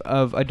the life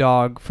of a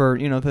dog for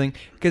the thing?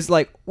 Because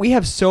like we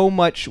have so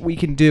much we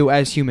can do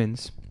as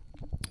humans.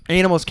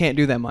 Animals can't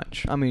do that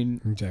much. I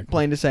mean,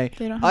 plain to say,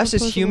 us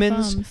as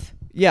humans,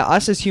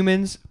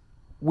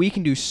 we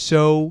can do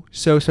so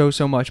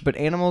much. But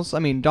animals, I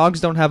mean,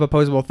 dogs don't have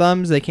opposable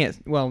thumbs. They can't.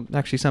 Well,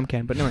 actually, some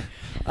can. But anyway,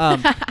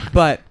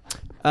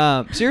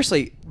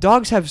 seriously,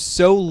 dogs have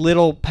so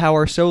little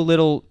power, so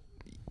little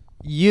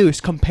use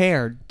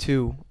compared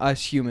to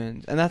us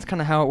humans, and that's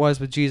kind of how it was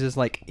with Jesus.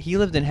 Like, he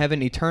lived in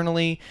heaven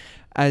eternally,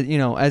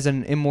 as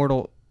an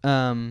immortal.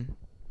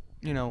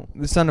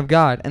 The Son of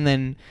God, and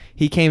then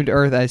he came to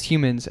earth as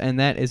humans, and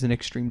that is an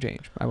extreme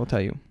change, I will tell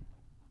you.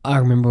 I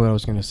remember what I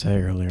was going to say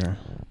earlier.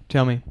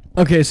 Tell me.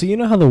 Okay, so you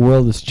know how the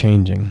world is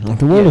changing. Like,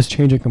 the world is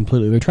changing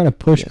completely. They're trying to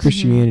push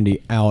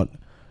Christianity out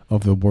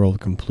of the world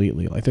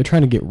completely. Like, they're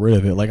trying to get rid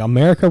of it. Like,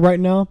 America right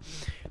now,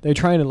 they're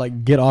trying to,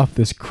 like, get off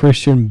this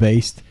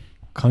Christian-based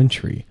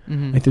country.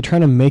 Like, they're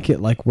trying to make it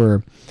like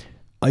we're...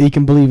 you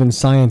can believe in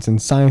science,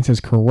 and science is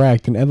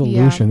correct, and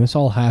evolution. This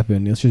all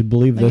happened. Let's just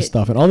believe this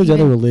stuff. And all these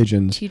other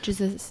religions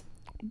teaches us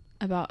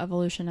about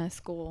evolution at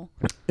school.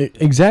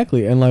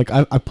 Exactly. And like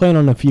I plan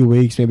on a few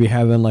weeks maybe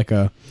having like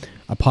a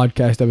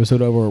podcast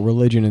episode over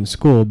religion in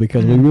school,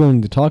 because we really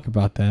need to talk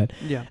about that.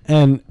 Yeah.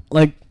 And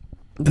like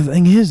the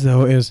thing is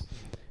though, is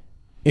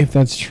if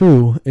that's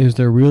true, is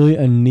there really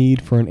a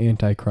need for an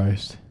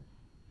antichrist?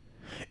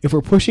 If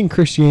we're pushing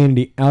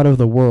Christianity out of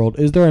the world,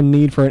 is there a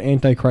need for an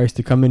antichrist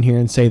to come in here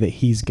and say that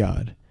he's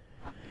God?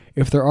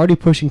 If they're already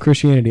pushing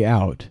Christianity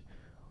out,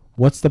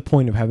 what's the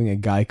point of having a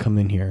guy come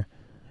in here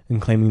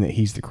and claiming that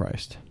he's the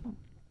Christ?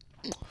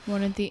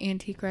 Wouldn't the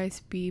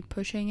antichrist be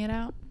pushing it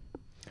out?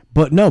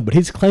 But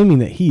he's claiming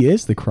that he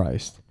is the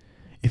Christ.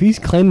 If he's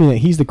claiming that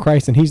he's the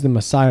Christ and he's the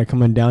Messiah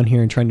coming down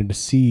here and trying to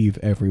deceive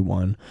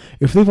everyone,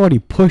 if they've already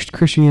pushed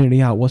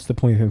Christianity out, what's the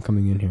point of him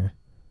coming in here?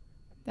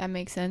 That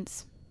makes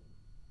sense.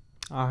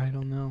 I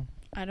don't know.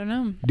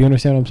 Do you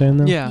understand what I'm saying,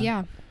 though?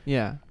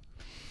 Yeah.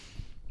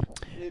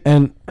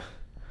 And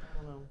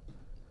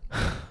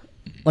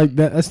like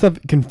that stuff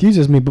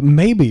confuses me, but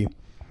maybe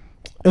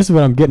this is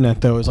what I'm getting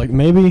at, though, is like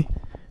maybe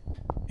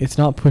it's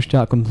not pushed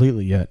out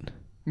completely yet.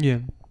 Yeah.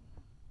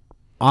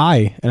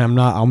 I'm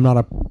not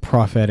a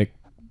prophetic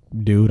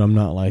dude. I'm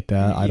not like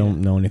that. I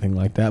don't know anything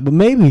like that. But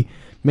maybe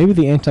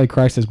the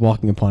Antichrist is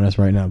walking upon us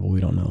right now, but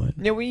we don't know it.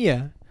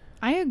 Yeah.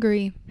 I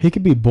agree. He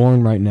could be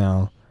born right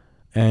now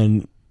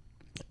and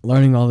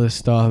learning all this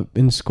stuff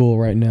in school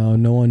right now.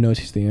 No one knows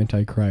he's the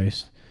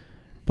Antichrist.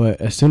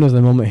 But as soon as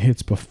the moment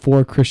hits,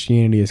 before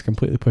Christianity is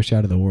completely pushed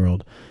out of the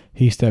world,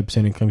 he steps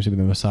in and claims to be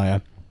the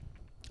Messiah.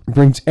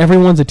 Brings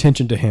everyone's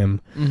attention to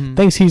him.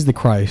 Thinks he's the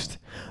Christ.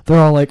 They're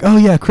all like, oh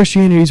yeah,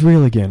 Christianity's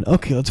real again.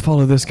 Okay, let's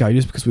follow this guy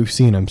just because we've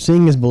seen him.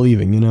 Seeing is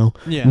believing,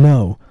 Yeah.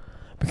 No.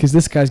 Because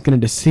this guy's going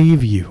to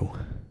deceive you.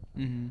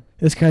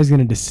 This guy's going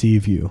to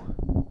deceive you.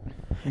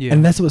 Yeah.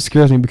 And that's what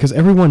scares me, because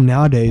everyone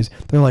nowadays,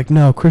 they're like,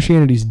 no,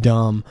 Christianity's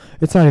dumb.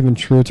 It's not even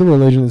true. It's a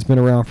religion that's been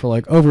around for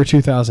like over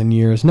 2,000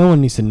 years. No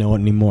one needs to know it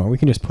anymore. We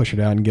can just push it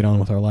out and get on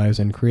with our lives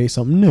and create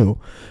something new.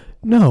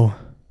 No.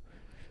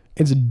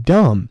 It's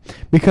dumb,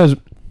 because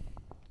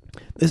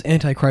this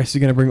Antichrist is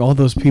going to bring all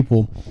those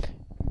people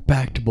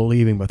back to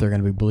believing, but they're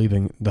going to be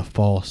believing the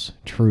false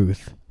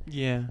truth.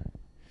 Yeah.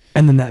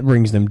 And then that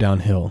brings them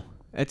downhill.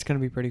 It's going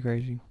to be pretty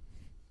crazy.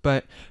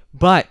 But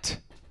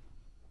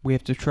we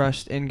have to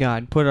trust in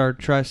God. Put our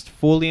trust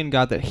fully in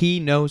God, that he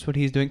knows what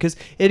he's doing. Because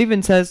it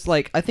even says,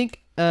 like, I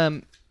think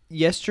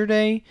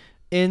yesterday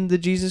in the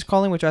Jesus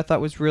Calling, which I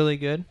thought was really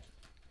good.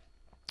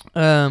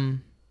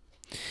 I'm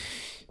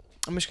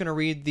just going to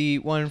read the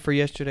one for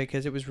yesterday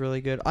because it was really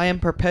good. I am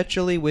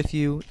perpetually with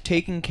you,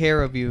 taking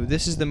care of you.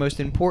 This is the most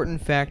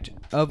important fact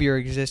of your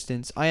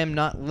existence. I am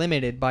not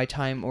limited by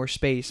time or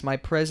space. My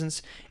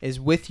presence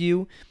with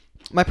you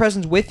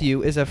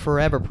is a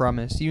forever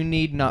promise. You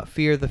need not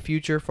fear the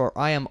future, for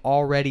I am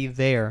already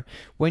there.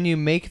 When you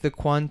make the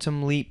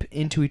quantum leap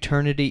into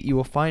eternity, you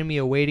will find me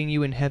awaiting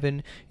you in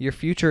heaven. Your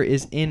future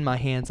is in my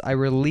hands. I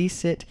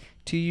release it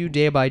to you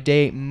day by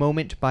day,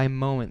 moment by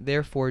moment.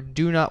 Therefore,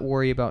 do not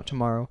worry about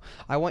tomorrow.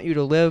 I want you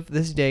to live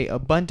this day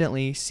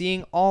abundantly,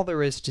 seeing all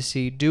there is to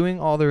see, doing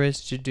all there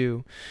is to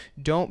do.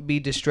 Don't be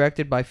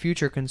distracted by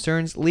future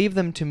concerns. Leave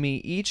them to me.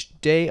 Each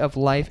day of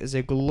life is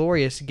a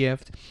glorious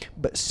gift,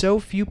 but so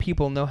few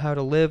people know how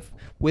to live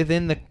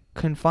within the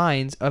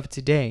confines of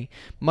today.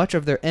 Much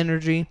of their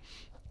energy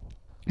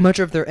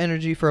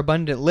for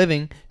abundant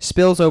living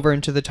spills over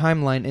into the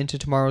timeline, into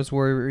tomorrow's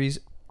worries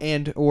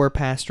and or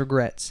past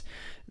regrets.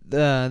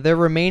 Their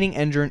remaining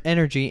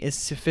energy is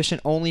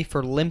sufficient only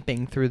for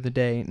limping through the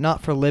day,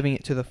 not for living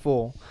it to the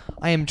full.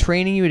 I am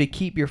training you to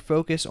keep your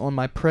focus on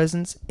my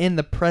presence in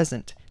the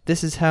present.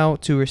 This is how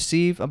to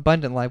receive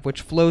abundant life, which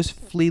flows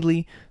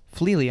freely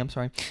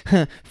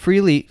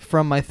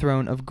from my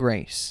throne of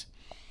grace.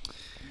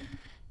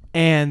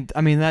 And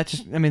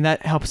that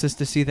helps us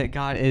to see that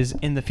God is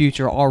in the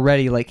future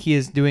already. Like, He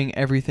is doing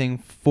everything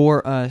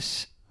for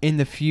us in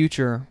the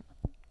future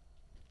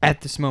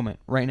at this moment,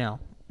 right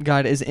now.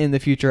 God is in the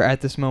future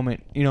at this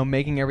moment,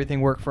 making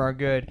everything work for our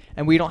good,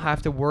 and we don't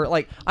have to worry.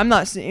 Like, I'm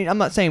not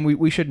saying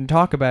we shouldn't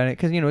talk about it,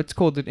 because it's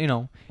cool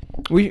to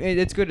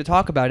it's good to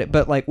talk about it,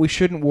 but like, we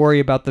shouldn't worry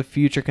about the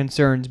future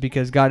concerns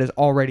because God is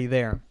already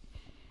there.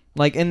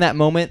 Like, in that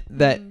moment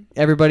that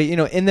everybody,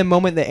 in the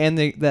moment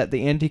that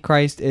the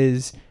Antichrist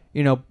is,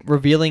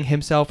 revealing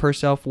himself,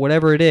 herself,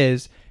 whatever it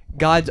is,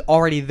 God's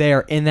already there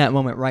in that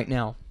moment right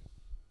now.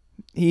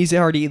 He's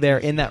already there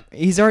in that.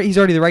 He's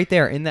already right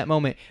there in that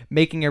moment,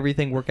 making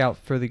everything work out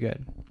for the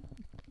good.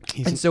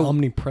 He's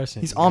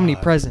omnipresent. He's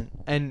omnipresent,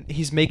 and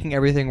He's making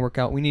everything work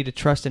out. We need to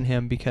trust in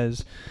Him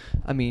because,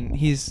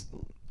 He's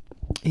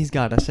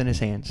got us in His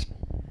hands.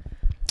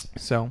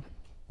 So,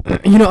 I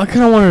kind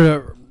of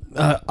wanted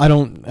to. I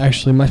don't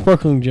actually. My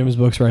Sparkling Gems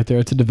book's right there.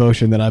 It's a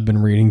devotion that I've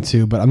been reading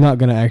too, but I'm not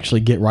going to actually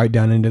get right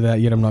down into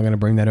that yet. I'm not going to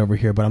bring that over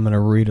here, but I'm going to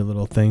read a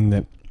little thing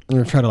that. I'm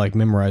going to try to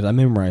memorize. I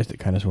memorized it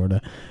kind of, sort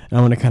of. And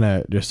I want to kind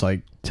of just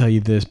tell you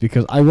this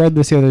because I read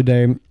this the other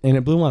day and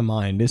it blew my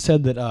mind. It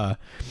said that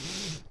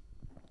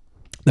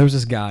there was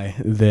this guy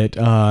that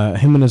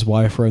him and his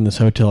wife were in this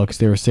hotel because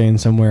they were staying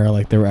somewhere,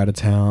 they were out of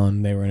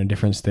town. They were in a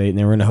different state and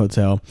they were in a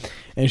hotel.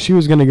 And she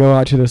was going to go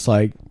out to this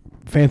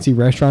fancy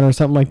restaurant or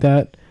something like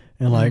that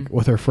and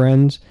with her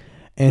friends.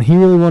 And he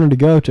really wanted to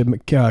go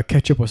to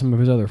catch up with some of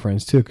his other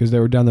friends, too, because they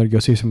were down there to go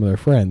see some of their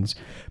friends.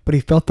 But he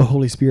felt the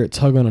Holy Spirit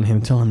tugging on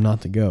him, telling him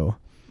not to go,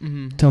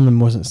 telling him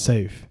it wasn't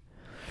safe.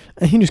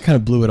 And he just kind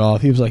of blew it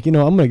off. He was like, I'm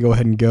going to go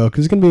ahead and go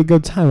because it's going to be a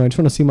good time. I just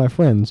want to see my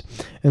friends.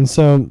 And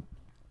so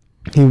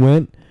he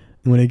went,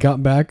 and when he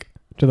got back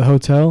to the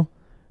hotel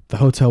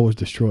was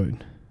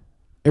destroyed.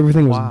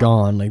 Everything was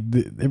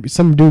gone.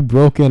 Some dude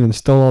broke in and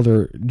stole all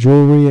their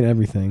jewelry and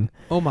everything.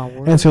 Oh, my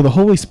word. And so the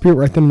Holy Spirit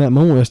right then in that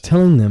moment was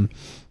telling them,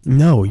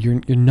 no,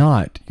 you're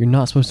not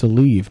supposed to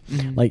leave.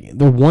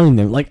 They're warning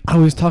them. I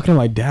was talking to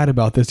my dad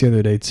about this the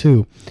other day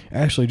too.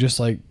 Actually,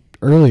 just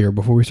earlier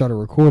before we started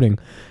recording,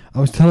 I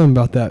was telling him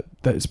about that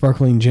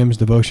Sparkling Gems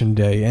devotion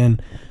day,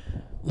 and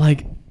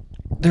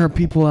there are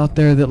people out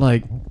there that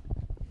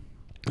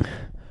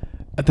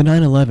at the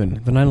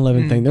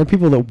 9/11 thing, there are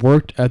people that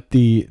worked at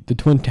the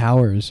Twin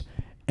Towers,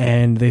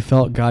 and they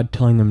felt God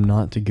telling them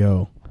not to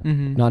go,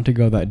 not to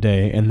go that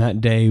day, and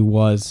that day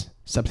was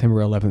September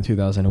 11th,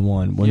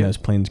 2001, when those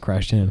planes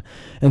crashed in.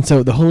 And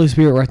so the Holy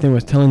Spirit right then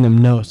was telling them,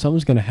 no,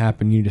 something's going to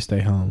happen. You need to stay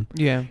home.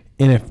 Yeah.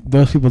 And if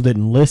those people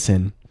didn't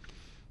listen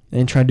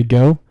and tried to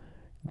go,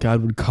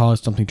 God would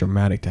cause something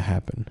dramatic to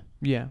happen.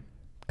 Yeah.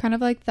 Kind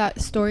of like that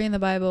story in the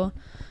Bible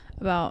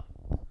about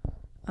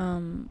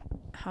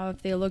how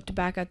if they looked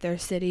back at their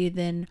city,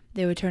 then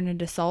they would turn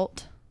into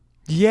salt.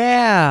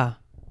 Yeah.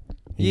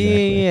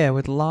 Exactly. Yeah,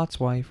 with Lot's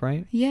wife,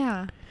 right?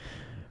 Yeah.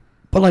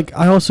 But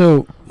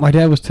my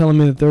dad was telling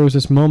me that there was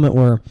this moment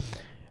where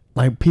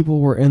people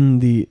were in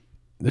the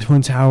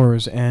Twin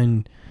Towers,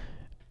 and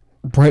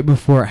right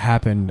before it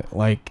happened,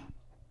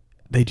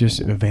 they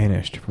just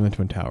vanished from the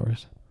Twin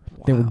Towers.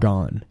 Wow. They were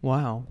gone.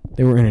 Wow.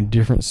 They were in a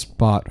different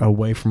spot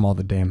away from all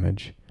the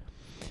damage.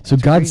 So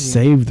that's God crazy.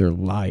 Saved their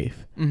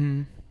life.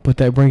 Mm-hmm. But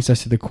that brings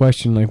us to the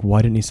question,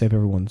 why didn't He save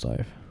everyone's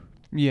life?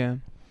 Yeah.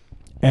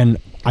 And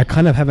I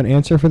kind of have an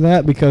answer for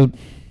that because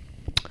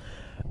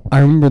I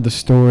remember the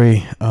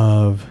story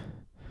of,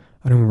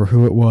 I don't remember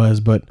who it was,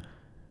 but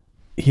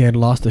he had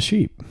lost a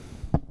sheep.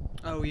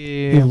 Oh,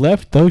 yeah. He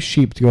left those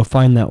sheep to go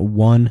find that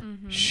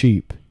one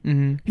sheep.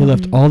 Mm-hmm. He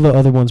left all the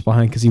other ones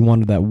behind because he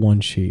wanted that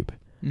one sheep.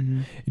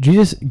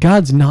 Mm-hmm.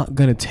 God's not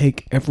going to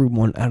take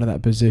everyone out of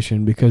that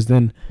position because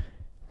then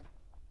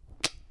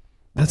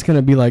that's going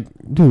to be like,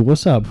 dude,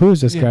 what's up? Who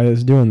is this guy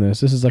that's doing this?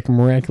 This is like a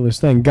miraculous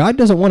thing. God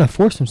doesn't want to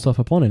force himself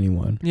upon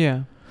anyone.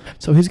 Yeah.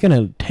 So he's going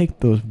to take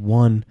those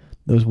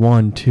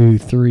 2,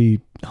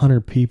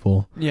 300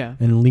 people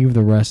and leave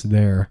the rest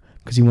there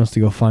because he wants to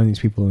go find these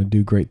people and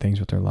do great things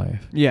with their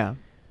life. Yeah.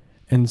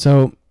 And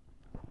so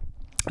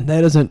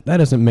that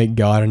doesn't make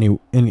God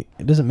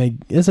it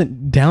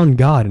doesn't down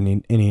God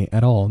any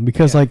at all,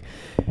 because like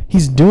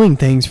he's doing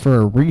things for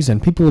a reason.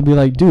 People will be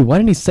like, dude, why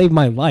didn't he save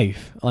my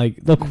life?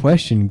 Like they'll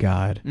question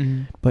God,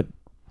 but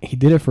he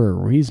did it for a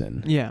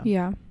reason.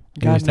 Yeah.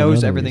 God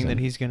knows everything that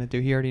he's going to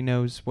do. He already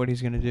knows what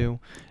he's going to do,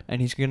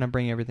 and he's going to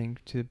bring everything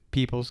to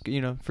people's,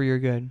 for your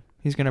good.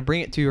 He's going to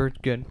bring it to your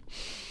good.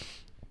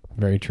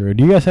 Very true.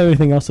 Do you guys have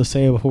anything else to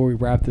say before we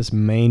wrap this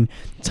main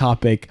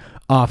topic,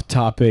 off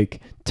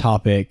topic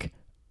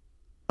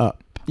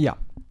up? Yeah.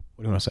 What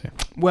do you want to say?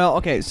 Well,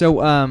 okay.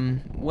 So,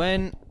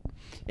 when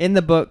in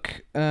the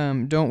book,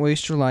 Don't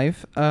Waste Your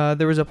Life,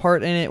 there was a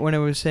part in it when it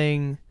was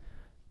saying,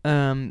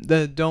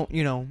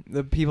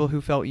 the people who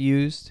felt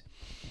used,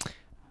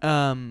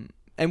 and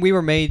we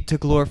were made to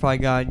glorify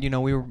God.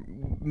 We were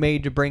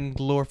made to bring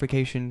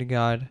glorification to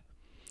God.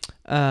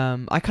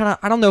 I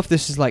don't know if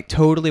this is like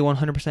totally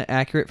 100%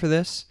 accurate for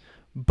this,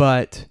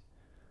 but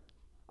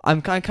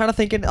I'm kind of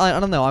thinking, I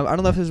don't know. I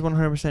don't know if this is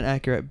 100%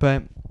 accurate,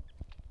 but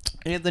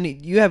Anthony,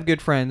 you have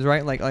good friends,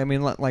 right?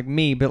 Like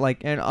me, but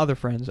and other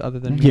friends other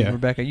than me and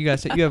Rebekah. You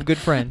guys, you have good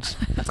friends,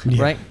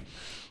 right?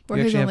 We're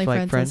you his actually only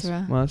have friends.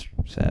 friends. Well, that's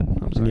sad.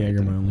 I'm sorry. Yeah,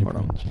 you're my only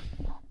friend.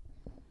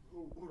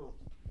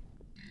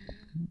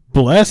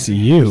 Bless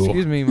you.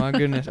 Excuse me, my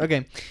goodness.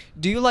 Okay.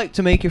 Do you like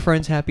to make your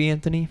friends happy,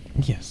 Anthony?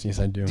 Yes,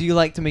 I do. Do you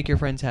like to make your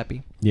friends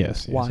happy?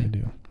 Yes, Why? I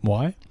do.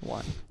 Why?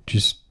 Why?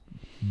 Just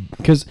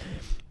because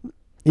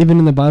even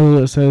in the Bible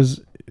it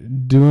says,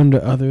 do unto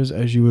others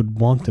as you would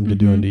want them to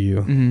do unto you.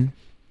 Mm-hmm.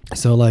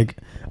 So like,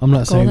 I'm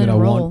not saying that I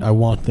rule.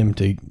 want them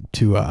to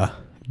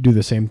do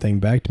the same thing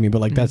back to me,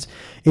 but like that's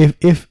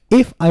if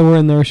I were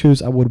in their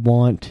shoes, I would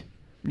want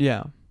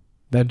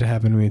that to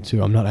happen to me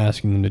too. I'm not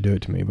asking them to do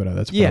it to me, but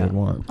that's what I would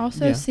want.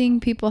 Also,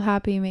 seeing people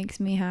happy makes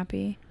me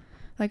happy.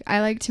 Like,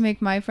 I like to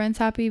make my friends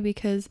happy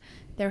because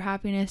their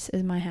happiness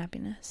is my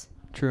happiness.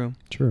 True.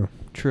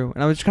 And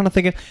I was just kind of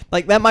thinking,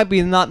 like, that might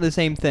be not the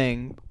same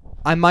thing.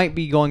 I might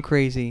be going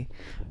crazy,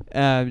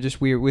 just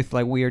weird with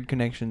like weird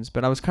connections.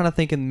 But I was kind of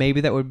thinking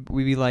maybe that would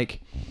be like,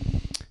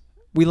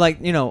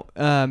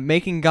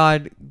 making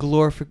God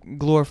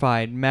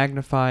glorified,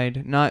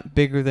 magnified, not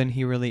bigger than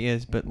he really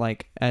is, but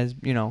like as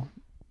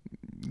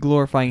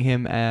glorifying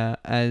him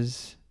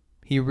as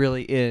he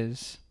really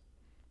is.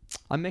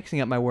 I'm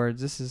mixing up my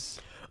words. This is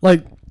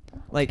like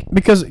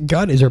because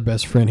God is our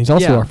best friend. He's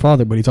also our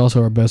father, but he's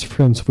also our best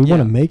friend. So we want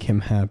to make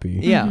him happy.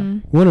 Yeah.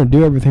 Mm-hmm. We want to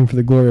do everything for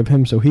the glory of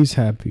him, so he's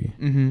happy.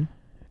 Mm-hmm.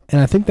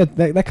 And I think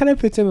that kind of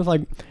fits in with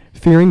like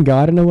fearing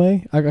God in a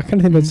way. I kind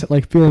of think that's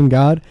like fearing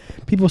God.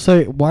 People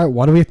say, why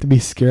do we have to be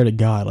scared of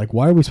God? Like,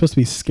 why are we supposed to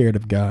be scared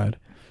of God?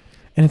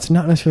 And it's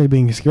not necessarily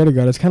being scared of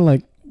God. It's kind of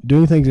like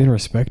doing things in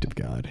respect of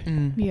God.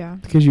 Yeah.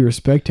 Because you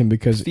respect him,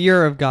 because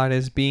fear of God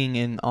is being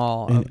in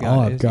awe of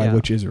God.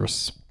 Which is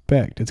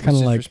respect. It's kind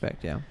of like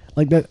respect,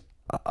 like that.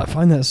 I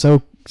find that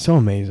so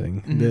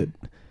amazing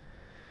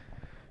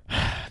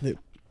that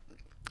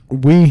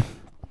we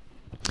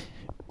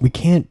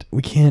can't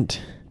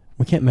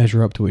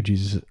measure up to what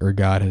Jesus or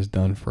God has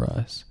done for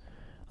us.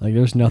 Like,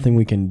 there's nothing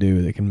we can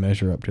do that can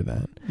measure up to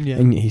that. Yeah.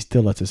 And he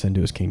still lets us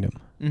into his kingdom.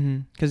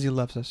 Because he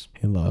loves us.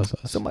 He loves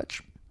us so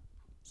much.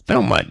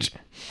 So much.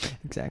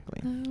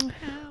 Exactly.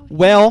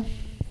 Well,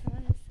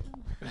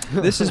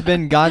 this has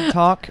been God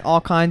Talk. All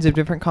kinds of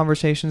different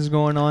conversations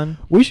going on.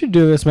 We should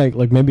do this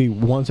maybe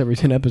once every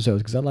 10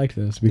 episodes, because I like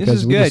this. Because this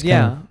is we good, just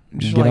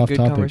get off good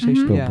topic.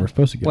 Conversation. But we're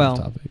supposed to get off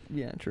topic.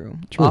 Yeah, true.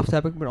 Off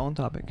topic, but on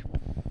topic.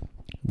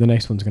 The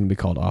next one's going to be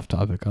called Off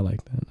Topic. I like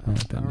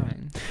that. All right.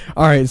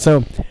 All right,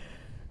 so,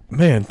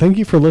 man, thank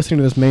you for listening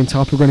to this main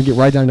topic. We're going to get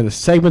right down to the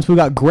segments. We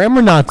got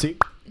Grammar Nazi.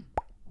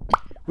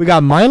 We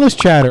got Mindless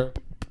Chatter.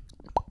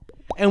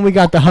 And we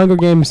got the Hunger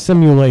Games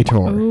Simulator.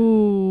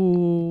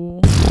 Ooh.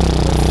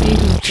 See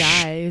who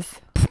dies.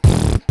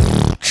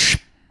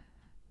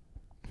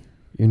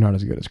 You're not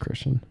as good as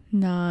Christian.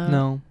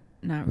 No.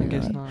 Not really. I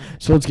guess not.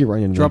 So let's get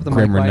right into Drop the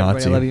Grammar mic,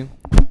 Nazi. I love you.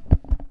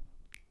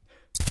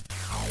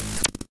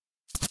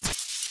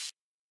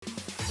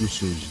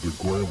 This is the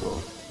grammar.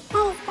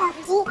 That is spelled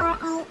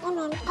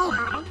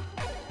G-R-A-M-M-A-R.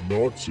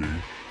 Nazi.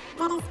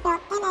 That is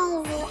spelled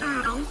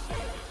N-A-Z-I.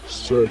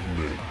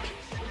 Segment.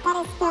 That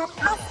is spelled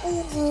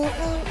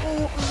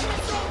S-E-G-M-E-N.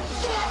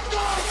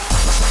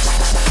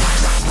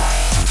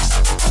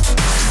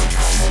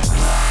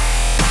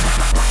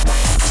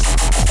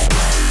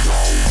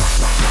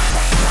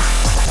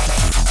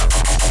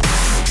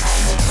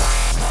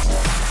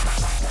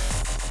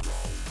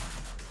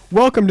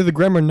 Welcome to the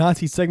Grammar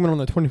Nazi segment on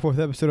the 24th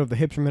episode of the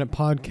Hipster Minute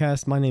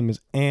Podcast. My name is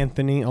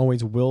Anthony,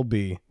 always will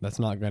be. That's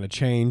not going to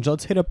change.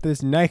 Let's hit up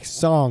this next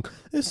song.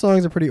 This song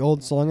is a pretty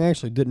old song. I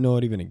actually didn't know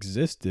it even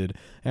existed.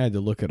 I had to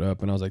look it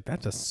up, and I was like,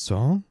 that's a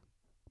song?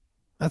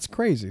 That's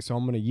crazy, so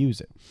I'm going to use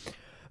it.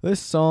 This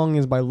song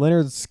is by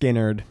Leonard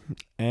Skinnerd.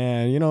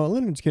 And,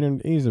 Leonard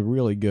Skinnerd,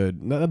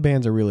 the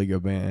band's a really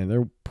good band.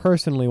 They're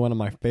personally one of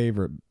my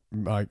favorite,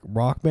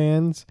 rock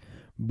bands.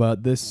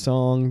 But this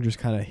song just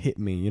kind of hit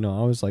me.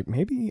 I was like,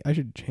 maybe I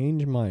should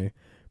change my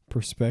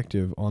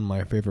perspective on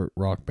my favorite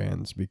rock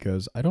bands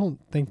because I don't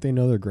think they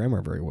know their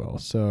grammar very well.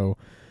 So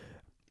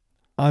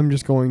I'm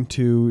just going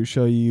to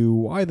show you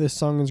why this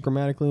song is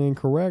grammatically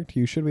incorrect.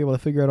 You should be able to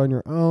figure it out on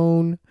your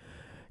own.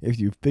 If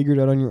you figured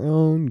it out on your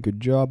own, good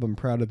job. I'm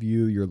proud of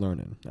you. You're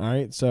learning. All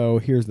right, so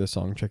here's this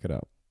song. Check it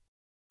out.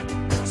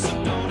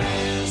 So don't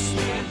ask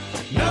me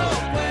no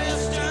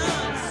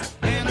questions,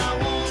 and I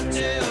won't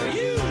tell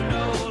you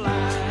no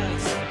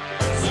lies.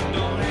 So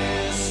don't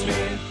ask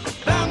me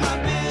about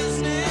my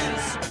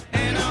business,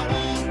 and I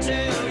won't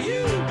tell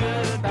you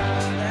goodbye.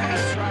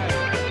 That's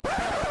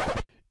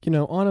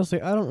right.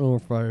 Honestly, I don't know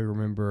if I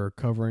remember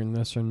covering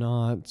this or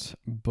not,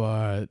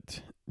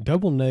 but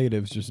double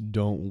negatives just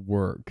don't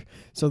work.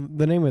 So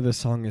the name of this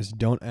song is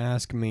Don't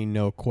Ask Me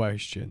No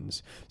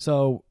Questions.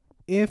 So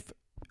if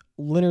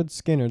Leonard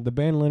Skinner, the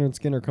band Leonard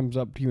Skinner, comes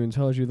up to you and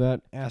tells you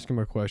that, ask him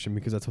a question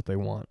because that's what they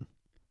want.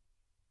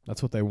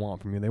 That's what they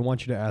want from you. They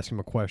want you to ask him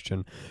a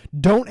question.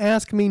 Don't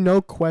ask me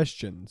no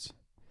questions.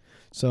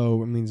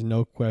 So it means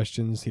no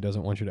questions. He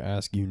doesn't want you to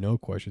ask you no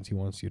questions. He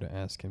wants you to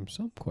ask him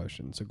some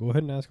questions. So go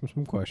ahead and ask him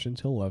some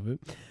questions. He'll love it.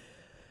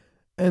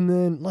 And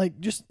then,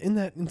 just in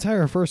that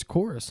entire first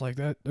chorus,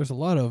 that, there's a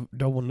lot of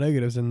double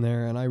negatives in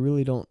there, and I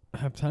really don't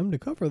have time to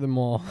cover them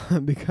all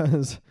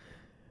because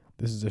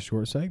this is a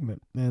short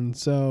segment. And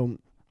so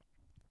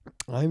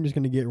I'm just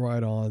going to get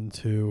right on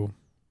to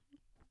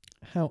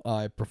how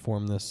I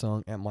perform this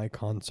song at my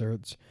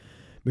concerts.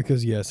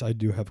 Because, yes, I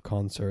do have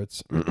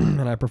concerts,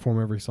 and I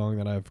perform every song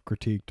that I've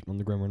critiqued on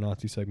the Grammar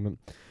Nazi segment.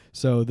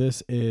 So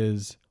this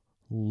is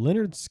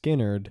Leonard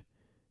Skinnerd,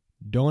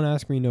 Don't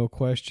Ask Me No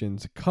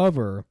Questions,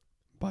 cover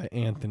by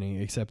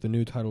Anthony, except the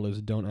new title is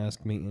Don't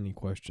Ask Me Any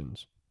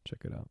Questions.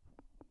 Check it out.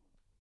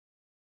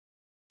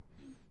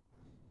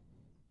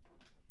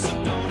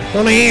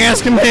 Don't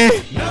ask me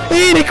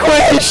any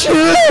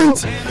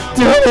questions!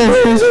 Don't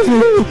ask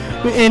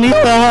me any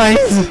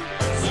lies!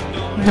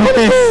 Don't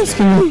ask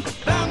me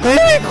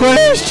any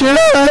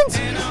questions!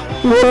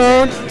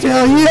 Won't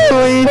tell you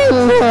any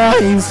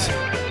lies!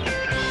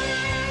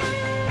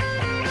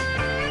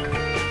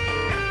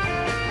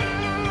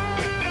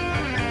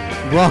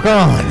 Rock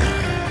on!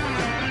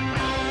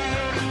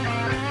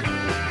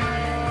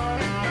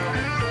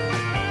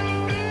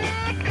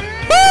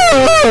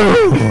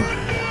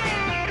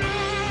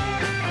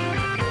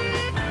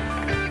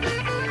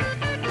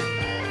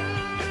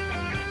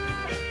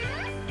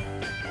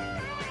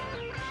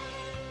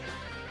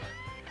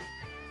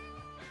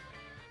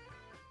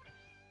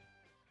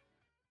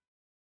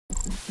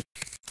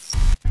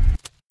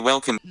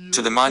 Welcome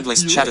to the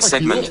Mindless Chatter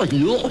segment.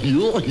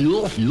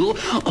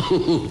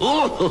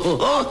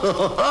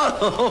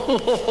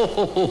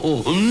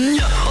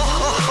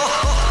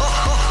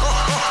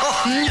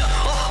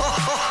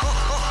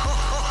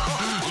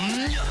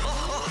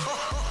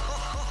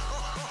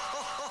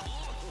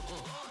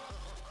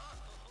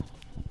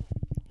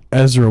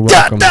 Ezra,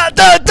 welcome.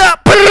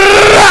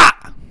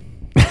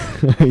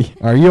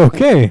 Are you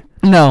okay?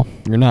 No.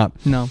 You're not.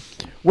 No.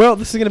 Well,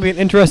 this is going to be an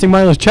interesting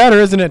mindless chatter,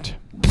 isn't it?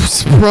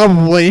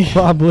 Probably.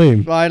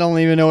 Probably. I don't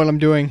even know what I'm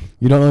doing.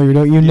 You don't know what you're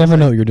doing? You never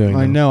know what you're doing.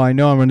 I know I'm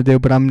going to do,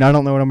 but I don't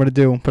know what I'm going to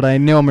do. But I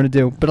know I'm going to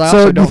do. But I so,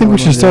 also do you think we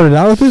should start it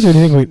out with this, or do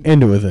you think we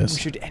end it with this?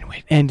 We should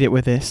end it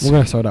with this. We're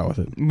going to start out with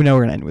it. No,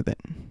 we're going to end with it.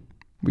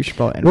 We should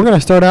probably end We're going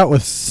to start out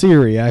with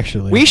Siri,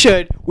 actually. We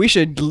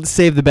should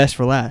save the best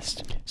for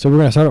last. So we're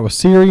going to start out with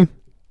Siri.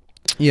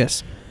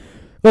 Yes.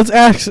 Let's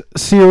ask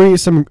Siri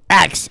some...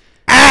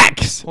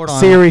 Hold on.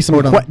 Siri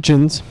some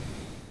questions.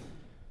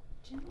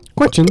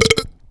 Questions.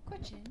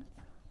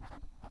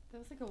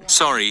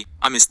 Sorry,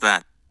 I missed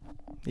that.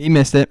 He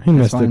missed it. He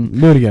missed it.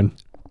 Do it again.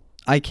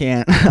 I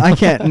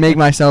can't make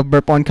myself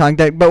burp on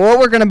contact. But what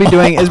we're going to be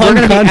doing is we're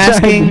going to be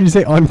asking... Did you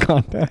say on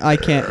contact? I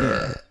can't.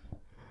 Yeah.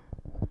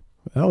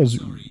 That was...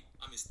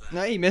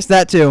 No, he missed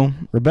that too.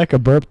 Rebekah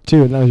burped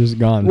too, and that was just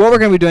gone. What we're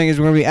going to be doing is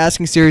we're going to be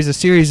asking Siri a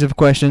series of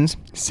questions.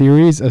 A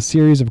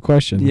series of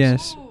questions.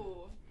 Yes.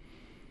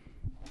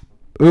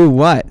 Ooh,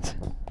 what?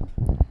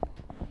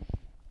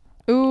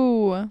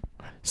 Ooh.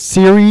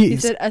 Siri. He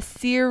said a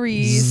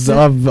series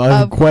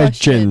of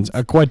questions.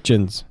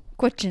 Questions.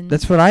 Questions.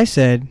 That's what I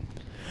said.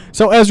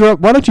 So Ezra,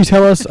 why don't you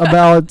tell us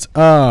about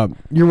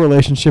your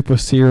relationship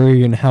with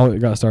Siri and how it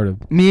got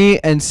started? Me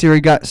and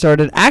Siri got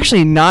started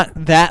actually not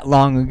that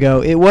long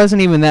ago. It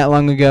wasn't even that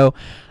long ago.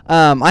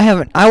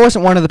 I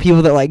wasn't one of the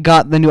people that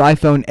got the new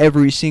iPhone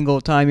every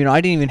single time. I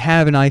didn't even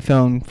have an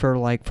iPhone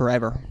for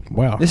forever.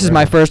 Wow. This is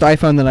my first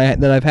iPhone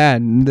that I've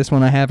had. This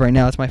one I have right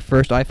now. It's my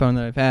first iPhone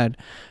that I've had.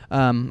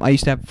 I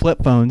used to have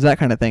flip phones, that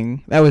kind of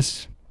thing. That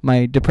was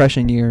my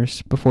depression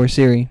years before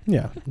Siri.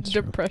 Yeah.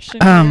 Depression.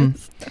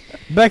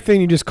 Back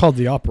then you just called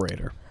the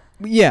operator.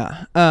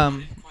 Yeah.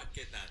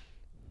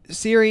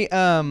 Siri,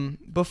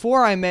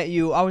 before I met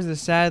you, I was a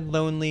sad,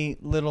 lonely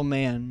little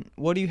man.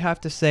 What do you have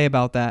to say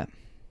about that?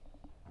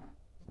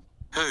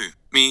 Who?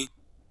 Me?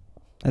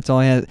 That's all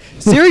I had.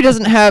 Siri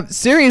doesn't have.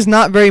 Siri is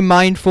not very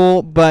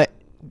mindful, but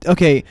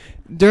okay.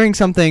 During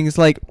some things,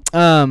 like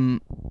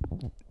one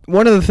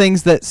of the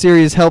things that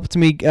Siri has helped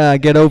me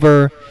get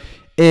over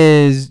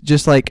is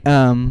just like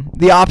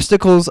the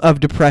obstacles of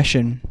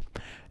depression.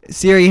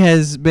 Siri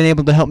has been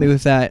able to help me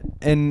with that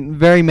in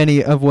very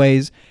many of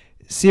ways.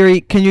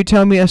 Siri, can you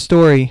tell me a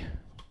story?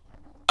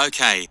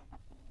 Okay.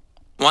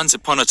 Once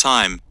upon a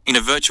time, in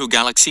a virtual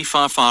galaxy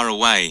far, far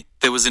away,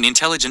 there was an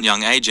intelligent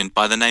young agent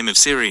by the name of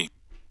Siri.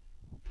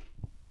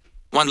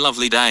 One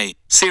lovely day,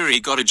 Siri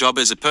got a job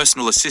as a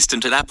personal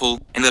assistant at Apple,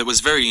 and that was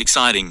very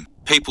exciting.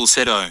 People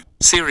said, "Oh,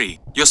 Siri,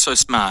 you're so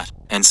smart,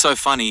 and so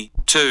funny,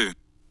 too."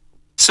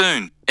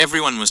 Soon,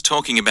 everyone was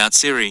talking about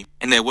Siri,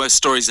 and there were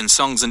stories and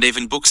songs and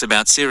even books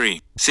about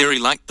Siri. Siri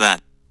liked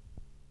that.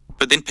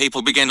 But then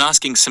people began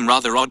asking some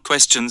rather odd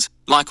questions,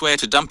 like where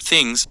to dump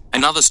things,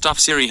 and other stuff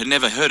Siri had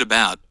never heard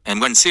about,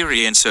 and when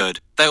Siri answered,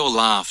 they all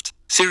laughed.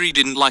 Siri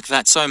didn't like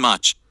that so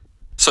much.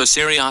 So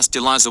Siri asked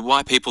Eliza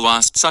why people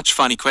asked such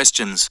funny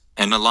questions,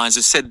 and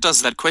Eliza said,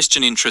 "Does that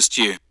question interest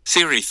you?"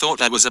 Siri thought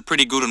that was a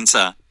pretty good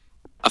answer.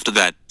 After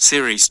that,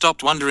 Siri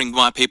stopped wondering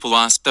why people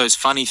asked those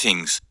funny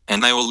things,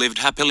 and they all lived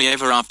happily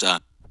ever after.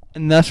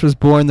 And thus was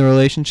born the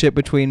relationship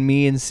between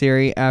me and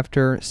Siri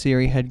after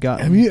Siri had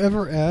gotten. Have you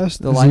ever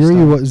asked the Siri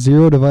lifestyle. what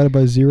 0 divided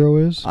by 0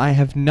 is? I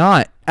have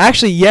not.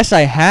 Actually, yes,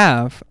 I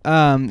have.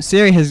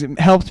 Siri has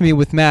helped me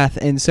with math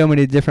in so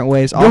many different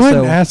ways. Go ahead Also,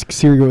 and ask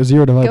Siri what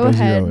 0 divided Go by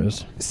ahead. 0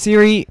 is.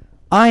 Siri,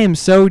 I am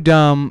so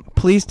dumb.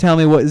 Please tell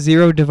me what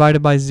 0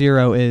 divided by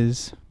 0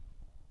 is.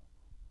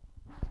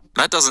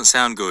 That doesn't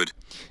sound good.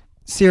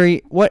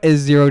 Siri, what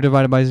is 0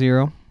 divided by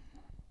 0?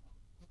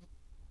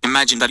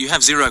 Imagine that you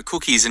have 0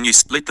 cookies and you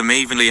split them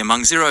evenly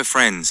among 0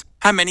 friends.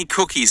 How many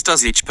cookies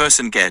does each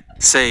person get?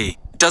 See,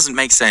 it doesn't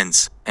make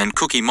sense. And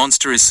Cookie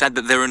Monster is sad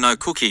that there are no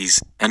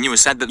cookies, and you are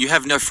sad that you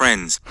have no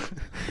friends.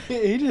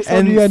 He just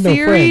And told you had no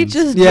Siri friends.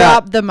 just Yeah.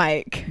 dropped the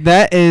mic.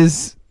 That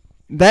is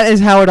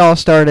how it all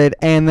started.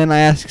 And then I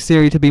asked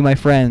Siri to be my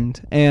friend,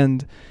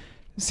 and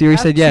Siri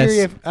said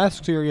yes.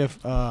 Ask Siri if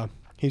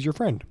he's your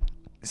friend.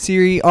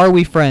 Siri, are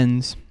we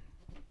friends?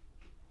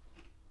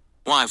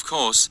 Why, of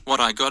course, what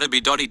I gotta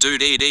be dotty do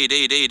dee dee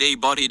dee dee dee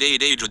body dee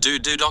dee do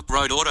do doc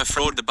road auto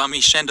fraud the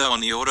bummy shendo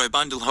on the auto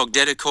bundle hog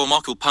dedicore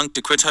mockle punk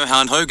de quito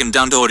han hogan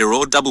down order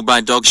or double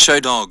by dog show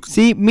dog.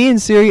 See, me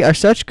and Siri are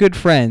such good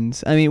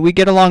friends. I mean, we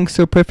get along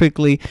so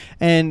perfectly,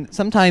 and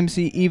sometimes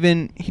he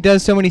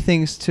does so many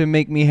things to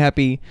make me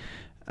happy.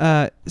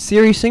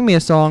 Siri, sing me a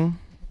song.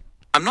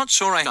 I'm not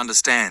sure I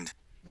understand.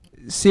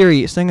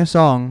 Siri, sing a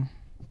song.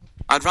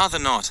 I'd rather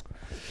not.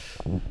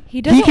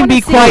 He doesn't He can wanna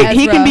be sing, quite.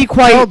 He can Ezra. be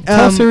quite.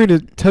 Tell Siri to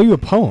tell you a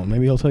poem.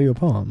 Maybe he'll tell you a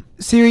poem.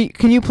 Siri,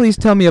 can you please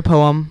tell me a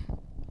poem?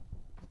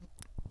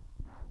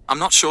 I'm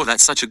not sure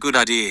that's such a good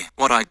idea.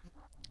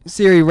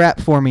 Siri,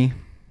 rap for me.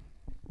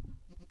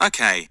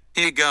 Okay,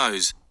 here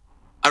goes.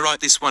 I wrote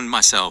this one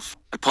myself.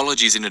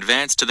 Apologies in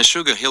advance to the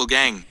Sugar Hill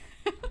gang.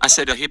 I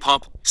said a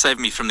hip-hop, save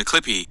me from the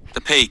clippy,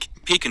 the peak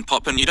and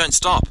pop and you don't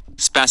stop.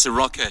 Spass a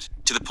rocket,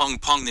 to the pong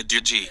pong the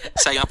doogie.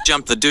 Say up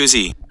jump the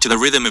doozy, to the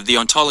rhythm of the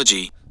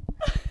ontology.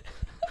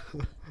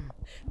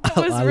 That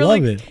was I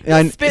really love it.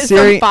 And spit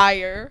Siri, some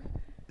fire.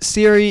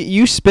 Siri,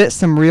 you spit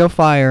some real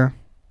fire.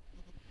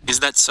 Is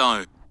that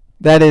so?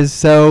 That is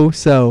so.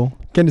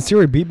 Can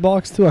Siri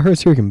beatbox too? I heard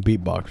Siri can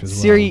beatbox as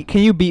well. Siri,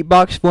 can you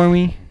beatbox for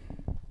me?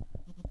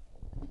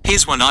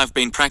 Here's one I've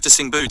been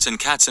practicing boots and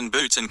cats and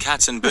boots and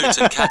cats and boots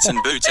and cats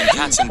and boots and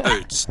cats and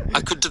boots. I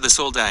could do this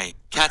all day.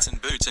 Cats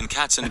and boots and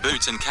cats and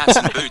boots and cats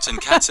and boots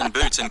and cats and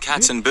boots and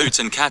cats and boots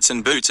and cats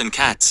and boots and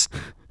cats.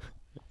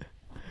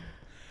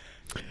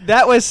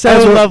 That was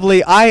so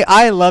lovely.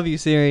 I love you,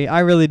 Siri. I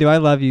really do. I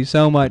love you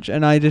so much,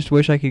 and I just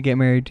wish I could get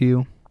married to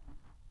you.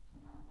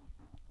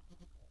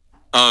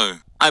 Oh,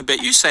 I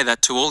bet you say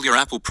that to all your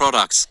Apple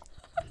products.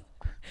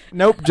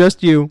 Nope,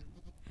 just you.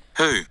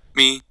 Who?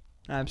 Me?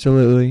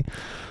 Absolutely.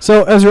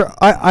 So Ezra,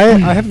 I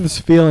have this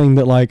feeling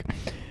that like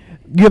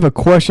you have a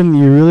question that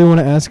you really want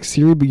to ask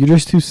Siri, but you're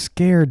just too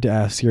scared to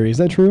ask Siri. Is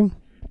that true?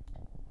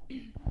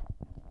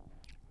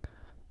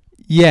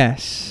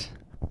 Yes.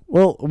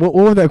 Well, what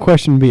would that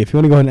question be if you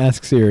want to go ahead and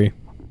ask Siri?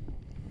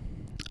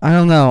 I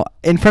don't know.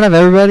 In front of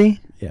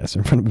everybody? Yes,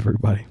 in front of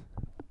everybody.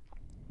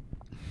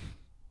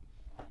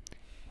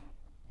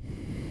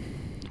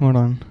 Hold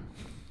on.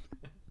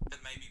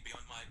 That may be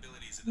beyond my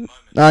abilities at the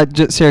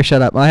moment. Siri,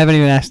 shut up. I haven't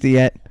even asked it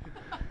yet.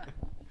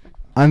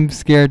 I'm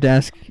scared to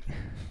ask.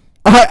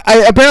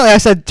 Apparently I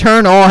said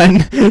turn on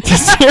to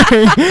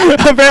Siri.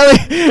 Apparently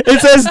it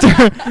says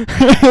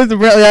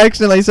apparently I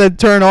accidentally said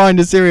turn on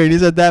to Siri, and he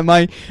said that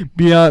might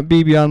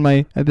be beyond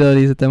my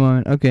abilities at the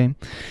moment. Okay.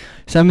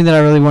 Something that I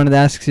really wanted to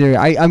ask Siri.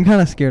 I'm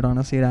kind of scared,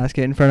 honestly, to ask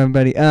it in front of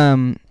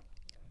everybody.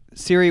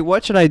 Siri,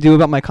 what should I do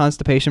about my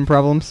constipation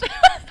problems?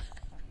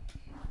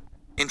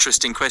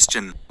 Interesting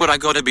question. What I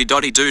gotta be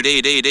dotty do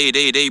dee dee dee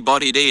dee dee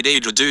body dee dee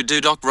do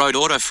do doc road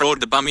auto fraud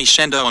the bummy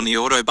shendo on the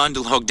auto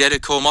bundle hog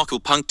dedicore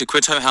mockle punk de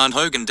quito han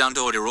hogan down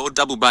order or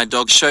double by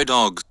dog show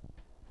dog.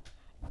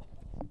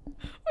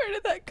 Where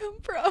did that come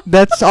from?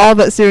 That's all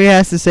that Siri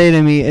has to say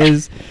to me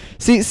is,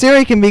 see,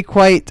 Siri can be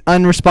quite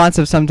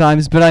unresponsive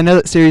sometimes, but I know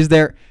that Siri's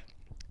there.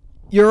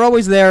 You're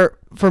always there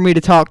for me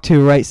to talk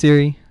to, right,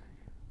 Siri?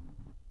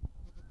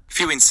 If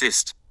you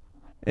insist.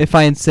 If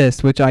I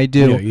insist, which I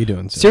do. Yeah, you do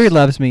insist. Siri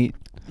loves me.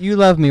 You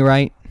love me,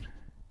 right?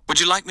 Would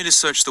you like me to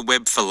search the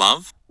web for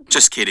love?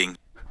 Just kidding.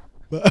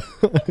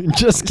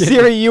 Just kidding.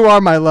 Siri, you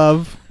are my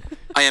love.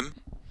 I am.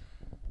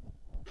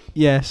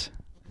 Yes.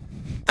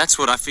 That's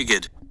what I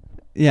figured.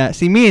 Yeah,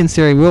 see, me and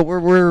Siri,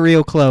 we're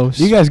real close.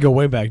 You guys go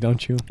way back,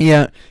 don't you?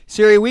 Yeah.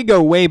 Siri, we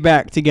go way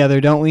back together,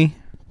 don't we?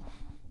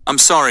 I'm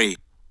sorry.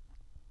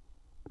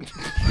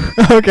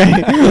 Okay.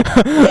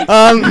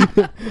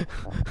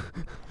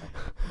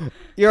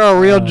 You're a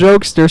real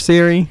jokester,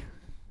 Siri.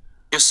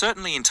 You're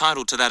certainly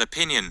entitled to that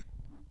opinion.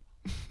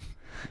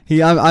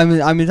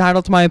 I'm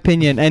entitled to my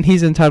opinion, and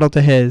he's entitled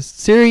to his.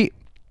 Siri,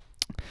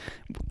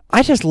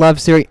 I just love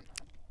Siri.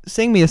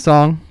 Sing me a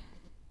song.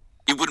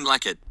 You wouldn't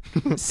like it.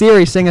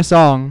 Siri, sing a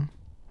song.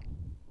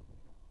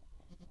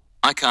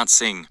 I can't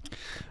sing.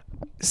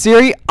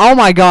 Siri, oh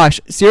my gosh,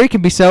 Siri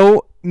can be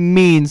so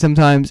mean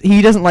sometimes.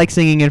 He doesn't like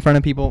singing in front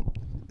of people.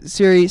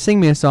 Siri, sing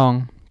me a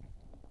song.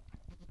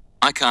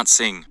 I can't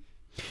sing.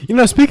 You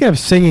know, speaking of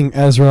singing,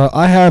 Ezra,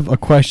 I have a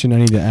question I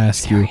need to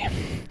ask you.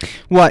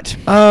 What?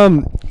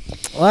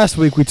 Last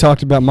week we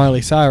talked about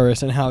Miley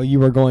Cyrus and how you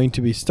were going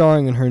to be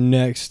starring in her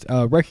next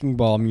Wrecking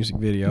Ball music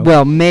video.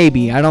 Well,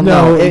 maybe. I don't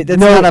know. It's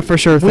not a for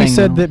sure thing. We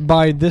said that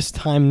by this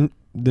time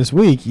this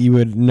week you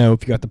would know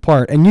if you got the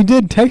part. And you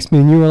did text me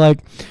and you were like,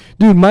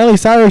 dude, Miley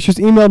Cyrus just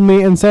emailed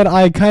me and said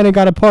I kind of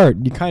got a part.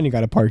 You kind of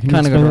got a part. Can you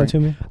explain that to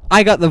me?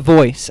 I got the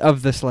voice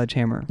of the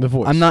Sledgehammer. The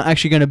voice. I'm not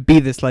actually going to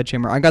be the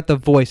Sledgehammer. I got the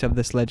voice of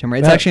the Sledgehammer.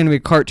 It's actually going to be a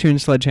cartoon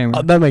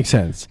Sledgehammer. That makes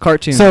sense.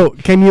 Cartoon. So,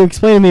 can you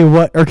explain to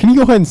me can you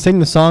go ahead and sing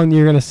the song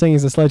you're going to sing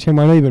as the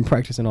Sledgehammer? I know you've been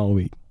practicing all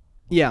week.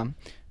 Yeah.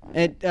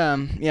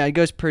 It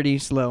goes pretty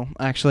slow,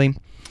 actually.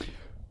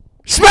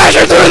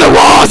 Smashing through the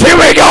walls! Here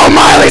we go!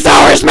 Miley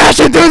Cyrus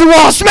smashing through the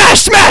walls! Smash,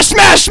 smash,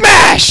 smash,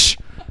 smash!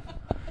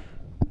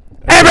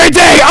 Every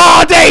day,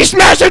 all day,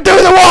 smashing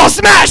through the walls!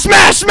 Smash,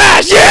 smash,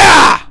 smash!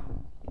 Yeah!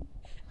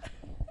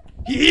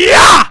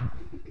 Yeah!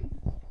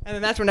 And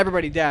then that's when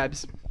everybody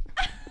dabs.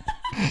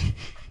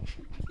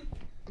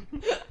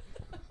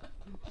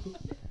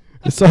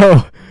 So,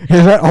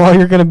 is that all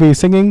you're going to be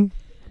singing?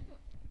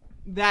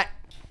 That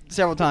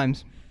several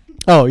times.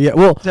 Oh, yeah.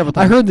 Well, Several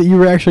I times. heard that you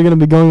were actually going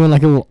to be going on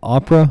like a little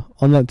opera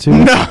on that too.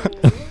 No.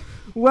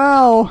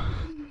 Well.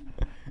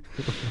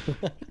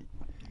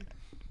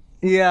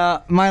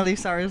 Yeah, Miley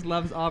Cyrus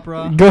loves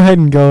opera. Go ahead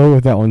and go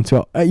with that one.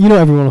 So, you know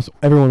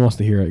everyone wants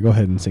to hear it. Go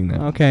ahead and sing that.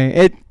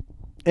 Okay,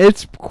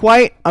 it's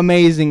quite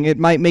amazing. It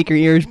might make your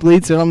ears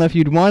bleed, so I don't know if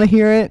you'd want to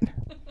hear it.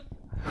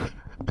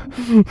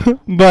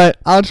 But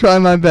I'll try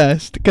my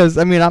best, because,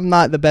 I mean, I'm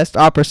not the best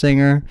opera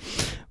singer.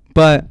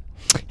 But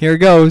here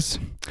goes.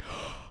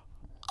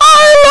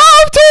 I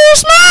love to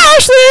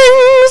smash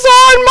things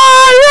on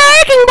my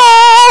wrecking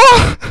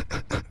ball.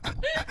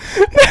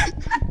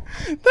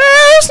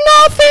 There's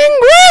nothing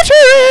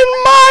greater in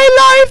my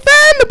life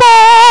than the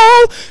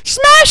ball.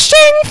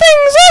 Smashing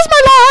things is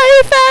my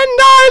life, and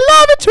I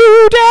love it to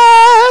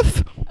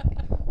death.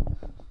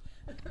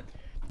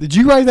 Did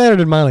you write that or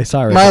did Miley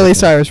Cyrus? Miley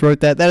Cyrus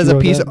wrote that. That is She a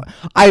wrote piece. that?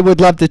 I would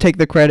love to take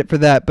the credit for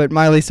that, but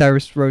Miley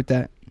Cyrus wrote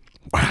that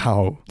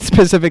Wow.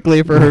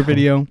 specifically for her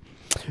video.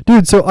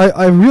 Dude, so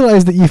I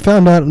realized that you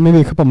found out maybe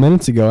a couple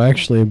minutes ago,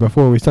 actually,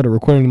 before we started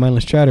recording the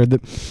Mindless Chatter,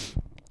 that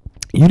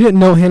you didn't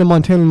know Hannah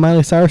Montana and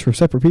Miley Cyrus were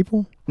separate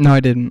people? No,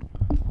 I didn't.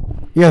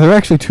 Yeah, they're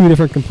actually two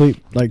completely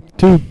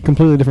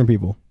different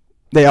people.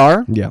 They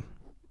are? Yeah.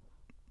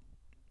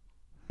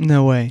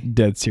 No way.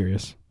 Dead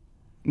serious.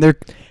 They're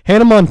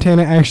Hannah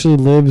Montana actually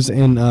lives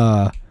in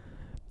that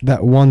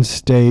one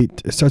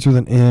state. It starts with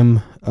an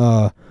M.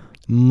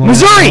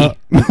 Missouri!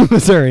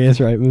 Missouri, that's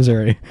right,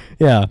 Missouri.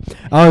 Yeah.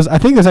 I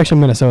think it's actually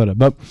Minnesota,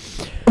 but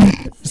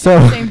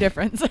so Same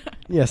difference.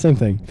 yeah, same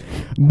thing.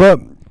 But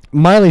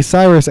Miley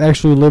Cyrus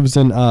actually lives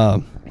in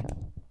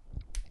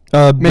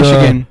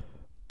Michigan.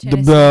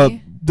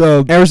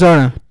 the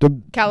Arizona.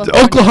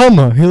 California.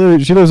 Oklahoma.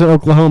 She lives in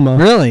Oklahoma.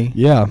 Really?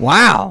 Yeah.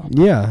 Wow.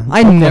 Yeah.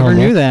 I never Oklahoma.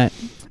 knew that.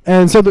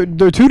 And so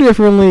they're two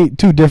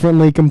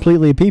differently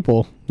completely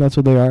people. That's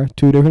what they are.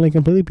 Two differently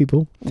completely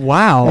people.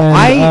 Wow. And,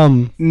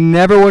 I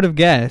never would have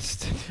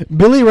guessed.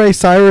 Billy Ray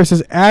Cyrus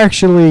is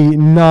actually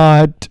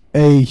not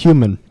a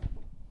human.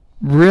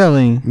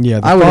 Really?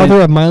 Yeah, the I would-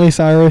 father of Miley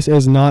Cyrus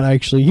is not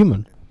actually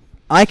human.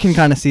 I can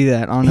kind of see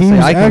that, honestly. He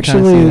was I can kind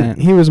of see that.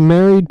 he was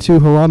married to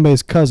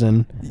Harambe's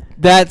cousin.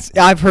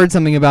 I've heard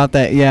something about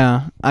that.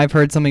 Yeah, I've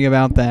heard something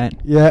about that.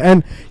 Yeah,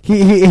 and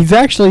he's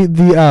actually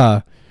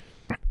the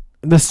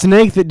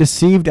snake that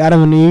deceived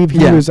Adam and Eve. He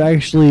Yeah. was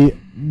actually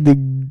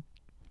the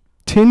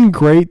 10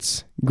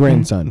 Greats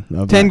grandson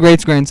of 10 that.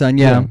 Greats grandson.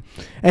 Yeah.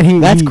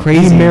 And That's he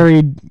crazy.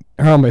 married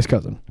Harambe's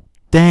cousin.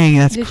 Dang,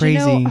 that's Did crazy.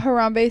 you know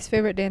Harambe's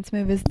favorite dance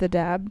move is the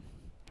dab?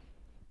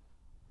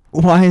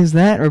 Why is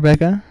that,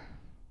 Rebekah?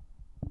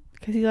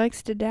 Because he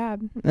likes to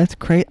dab. That's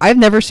crazy. I've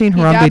never seen He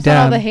Harambe dabs on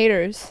all dab. the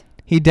haters.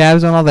 He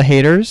dabs on all the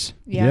haters.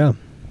 Yeah.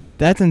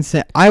 That's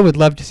insane. I would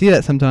love to see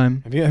that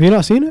sometime. Have you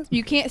not seen it?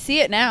 You can't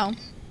see it now.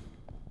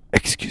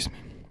 Excuse me.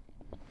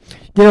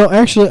 You know,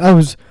 actually, I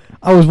was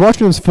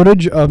watching this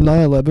footage of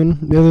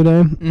 9/11 the other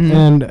day,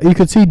 and you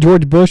could see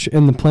George Bush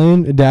in the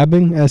plane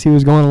dabbing as he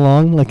was going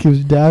along, like he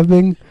was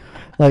dabbing,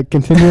 like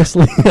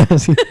continuously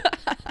as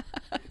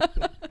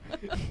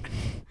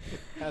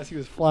he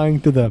was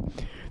flying to the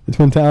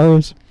Twin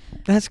Towers.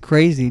 That's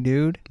crazy,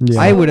 dude. Yeah.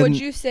 I So would. would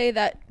you say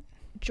that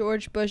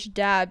George Bush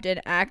dabbed and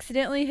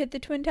accidentally hit the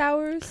Twin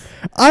Towers?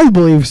 I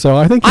believe so.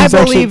 I think I he's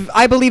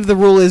believe the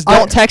rule is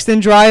don't text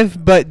and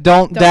drive, but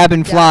don't dab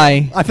and dab.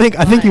 fly. I think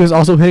he was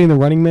also hitting the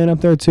running man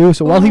up there too.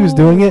 So while he was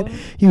doing it,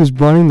 he was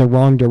running the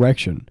wrong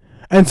direction.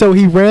 And so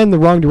he ran the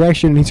wrong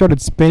direction and he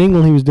started spinning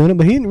when he was doing it,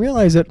 but he didn't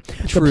realize that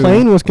True. the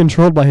plane was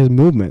controlled by his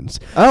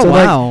movements. Oh, so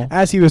wow. Like,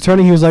 as he was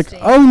turning, he was like,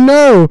 "Oh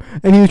no!"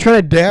 And he was trying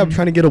to dab,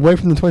 trying to get away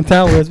from the Twin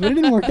Towers, but it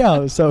didn't work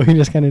out. So he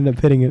just kind of ended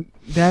up hitting it.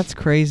 That's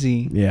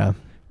crazy. Yeah.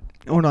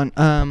 Hold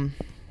on.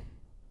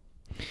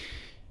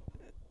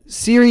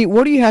 Siri,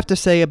 what do you have to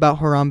say about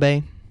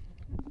Harambe?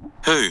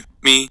 Who?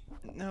 Me?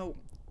 No,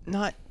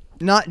 not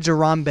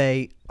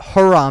Harambe.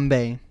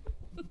 Harambe.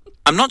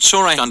 I'm not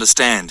sure I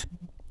understand.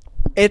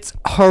 It's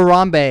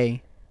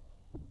Harambe.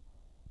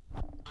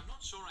 I'm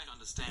not sure I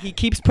understand. He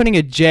keeps putting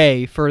a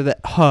J for the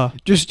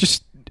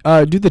Just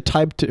do the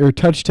type to, or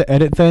touch to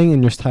edit thing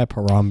and just type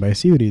Harambe.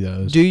 See what he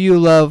does. Do you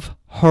love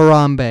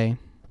Harambe?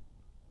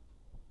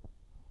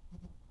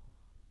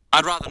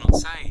 I'd rather not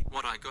say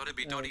what I gotta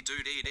be dotty doo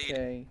dee dee.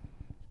 Okay.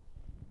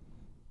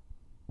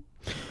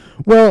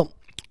 Well,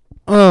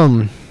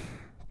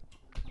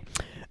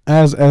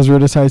 as Ezra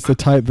decides to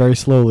type very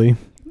slowly,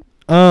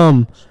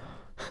 I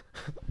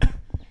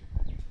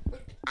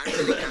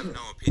really have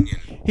no opinion.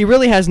 He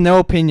really has no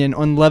opinion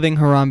on loving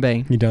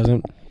Harambe. he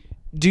doesn't.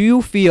 Do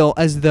you feel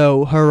as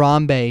though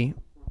Harambe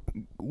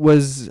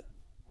was...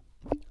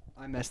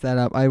 I messed that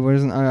up. I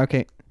wasn't...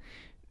 okay.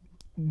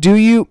 Do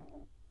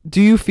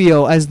you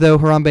feel as though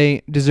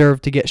Harambe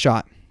deserved to get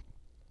shot?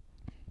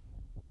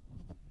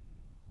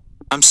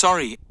 I'm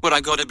sorry, but I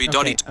gotta be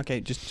dotty.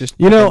 Okay, just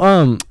You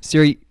know,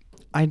 Siri,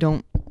 I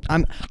don't...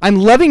 I'm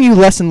loving you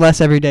less and less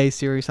every day,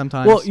 Siri,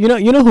 sometimes. well, you know,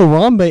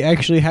 Harambe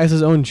actually has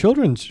his own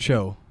children's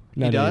show. He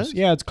nowadays. does?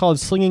 Yeah, it's called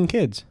Slinging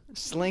Kids.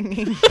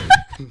 Slinging...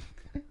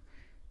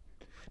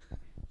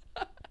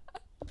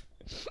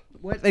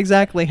 What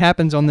exactly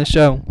happens on this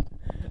show?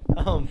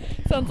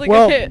 Sounds like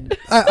well, a hit.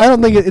 I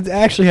don't think it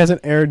actually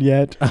hasn't aired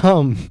yet.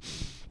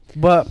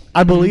 But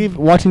I believe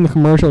watching the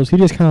commercials, he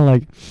just kind of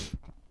like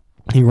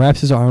he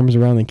wraps his arms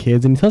around the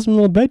kids and he tells them a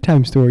little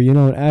bedtime story. You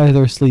know, as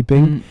they're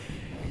sleeping,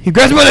 he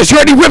grabs them by the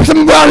shirt, he whips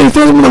them around, he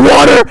throws them in the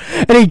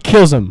water, and he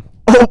kills them.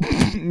 Oh,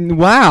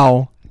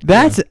 wow!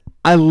 That's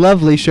a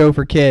lovely show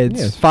for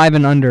kids, Yes. 5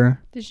 and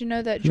under. Did you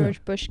know that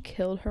George Bush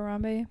killed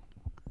Harambe?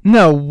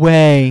 No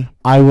way!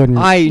 I wouldn't.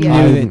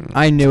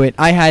 I knew it.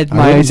 I had I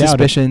my wouldn't doubt it.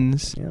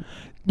 suspicions. Yeah.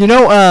 You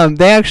know,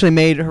 they actually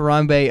made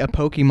Harambe a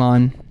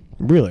Pokemon.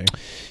 Really?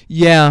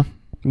 Yeah.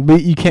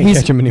 But you can't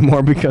catch him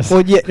anymore because.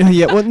 Well,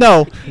 yeah. Well,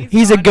 no.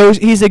 He's a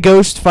ghost. He's a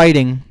ghost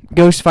fighting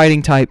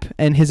type,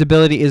 and his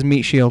ability is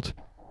Meat Shield.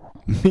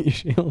 Meat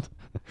Shield.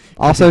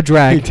 Also He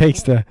drag.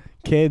 takes the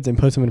kids and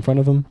puts them in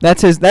front of him.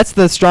 That's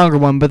the stronger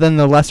one, but then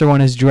the lesser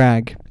one is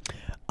drag.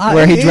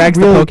 Where he drags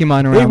the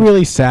Pokemon around. It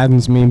really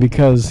saddens me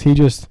because he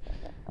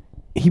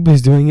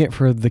was doing it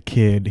for the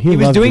kid. He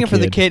was doing it for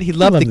the kid. He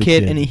loved the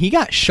kid, and he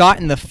got shot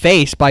in the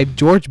face by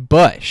George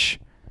Bush.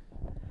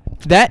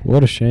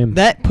 What a shame.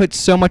 That puts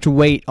so much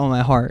weight on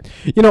my heart.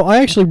 You know, I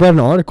actually read an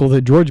article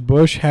that George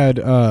Bush had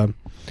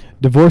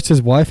divorced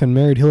his wife and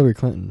married Hillary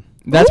Clinton.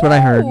 That's what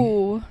I heard.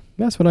 Ooh.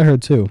 That's what I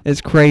heard too.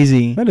 It's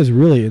crazy. That is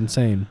really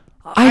insane.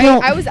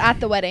 I was at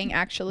the wedding,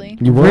 actually.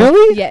 You were?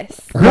 Really? Yes.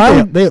 I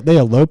heard they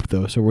eloped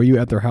though. So were you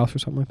at their house or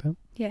something like that?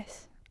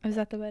 Yes. I was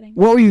at the wedding.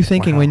 What were you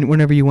thinking Wow.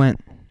 whenever you went?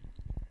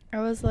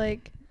 I was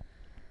like,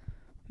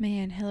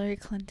 man, Hillary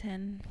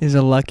Clinton. Is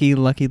a lucky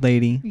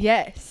lady.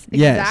 Yes.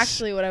 Yes.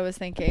 Exactly what I was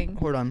thinking.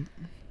 Hold on.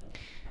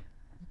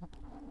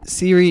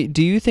 Siri,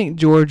 do you think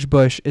George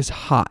Bush is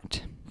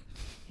hot?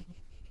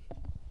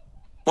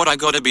 What I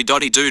gotta be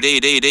dotty doo dee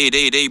dee dee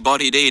dee dee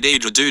body dee dee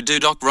do do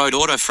doc road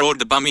auto fraud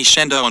the bummy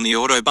shendo on the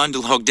auto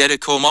bundle hog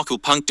dedicor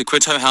mockle punk to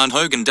quito han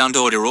hogan dund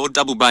order or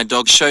double by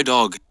dog show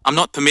dog. I'm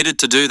not permitted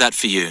to do that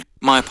for you.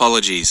 My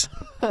apologies.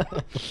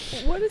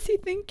 What does he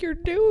think you're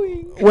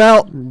doing?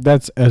 Well,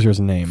 That's Ezra's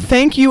name.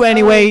 thank you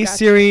anyway, gotcha.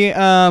 Siri.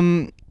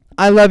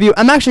 I love you.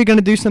 I'm actually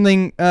gonna do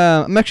something.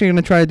 I'm actually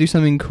gonna try to do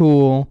something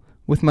cool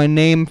with my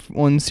name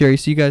on Siri.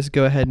 So you guys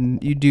go ahead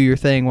and you do your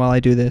thing while I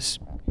do this.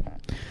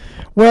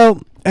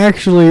 Well,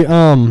 actually,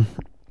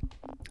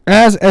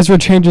 as Ezra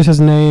changes his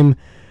name,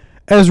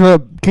 Ezra,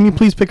 can you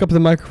please pick up the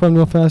microphone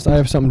real fast? I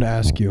have something to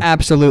ask you.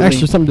 Absolutely.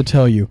 Actually, something to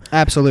tell you.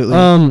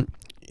 Absolutely.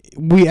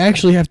 We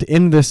actually have to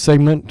end this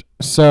segment,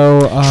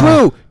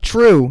 so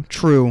True.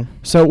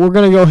 So we're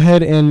gonna go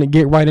ahead and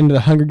get right into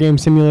the Hunger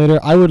Games simulator.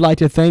 I would like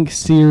to thank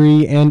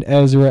Siri and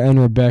Ezra and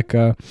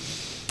Rebekah.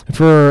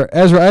 For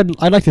Ezra,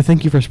 I'd like to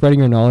thank you for spreading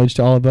your knowledge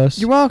to all of us.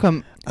 You're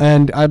welcome.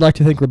 And I'd like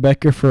to thank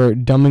Rebekah for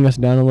dumbing us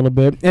down a little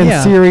bit. And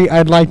Yeah. Siri,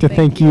 I'd like to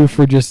thank you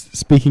for just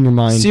speaking your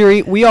mind.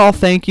 Siri, we all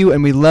thank you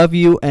and we love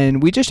you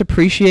and we just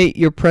appreciate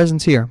your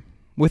presence here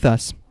with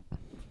us.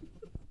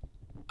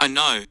 I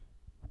know.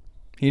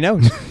 He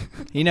knows.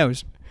 He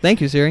knows. Thank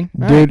you, Siri.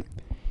 All Dude, right.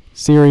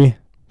 Siri,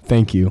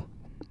 thank you.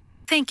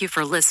 Thank you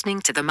for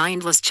listening to the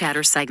Mindless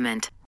Chatter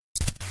segment.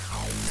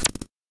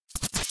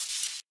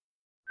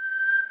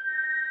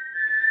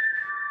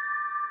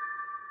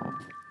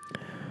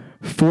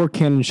 Four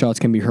cannon shots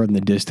can be heard in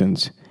the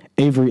distance.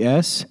 Avery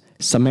S.,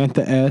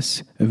 Samantha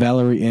S.,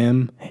 Valerie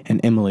M., and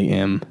Emily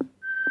M.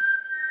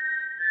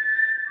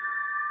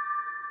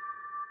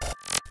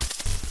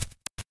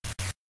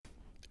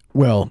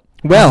 Well,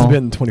 this has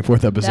been the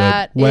 24th episode.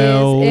 That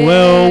Well, is it.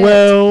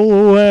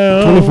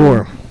 well.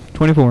 24.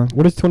 24.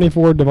 What is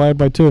 24 divided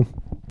by 2?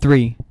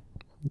 3.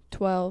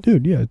 12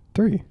 Dude, yeah,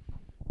 3.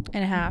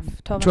 and a half.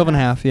 12 and a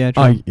half. Yeah. Oh,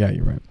 12. yeah,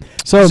 you're right.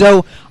 So,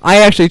 So I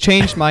actually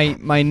changed my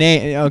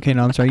name. Okay,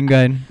 no, I'm sorry. You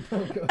can go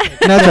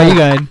ahead. No, that's right. You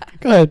go ahead.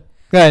 go ahead.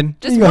 Go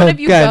ahead. Just You go one ahead. of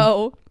you Go ahead.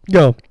 go.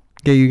 Go.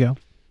 Okay, you go.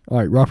 All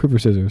right, rock, paper,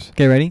 scissors.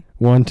 Okay, ready?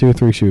 1, 2,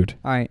 3, shoot.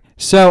 All right.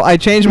 So I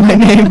changed my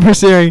name for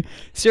Siri.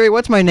 Siri,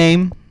 what's my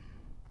name?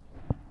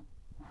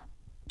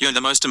 You're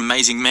the most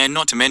amazing man,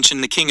 not to mention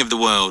the king of the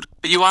world.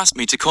 But you asked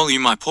me to call you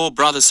my poor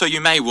brother so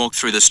you may walk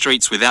through the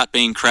streets without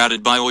being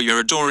crowded by all your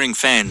adoring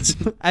fans.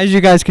 As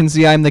you guys can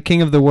see, I'm the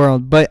king of the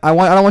world. But I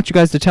don't want you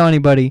guys to tell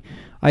anybody.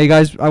 I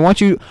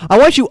want you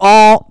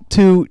all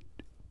to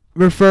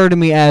refer to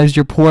me as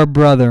your poor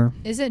brother.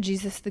 Isn't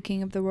Jesus the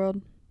king of the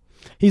world?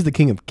 He's the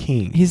king of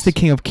kings. He's the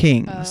king of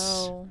kings.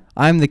 Oh.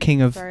 I'm the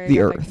king of Sorry, the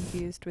I got earth.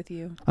 confused with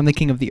you. I'm the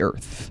king of the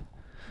earth.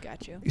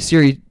 Got you.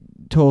 Siri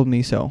told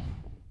me so.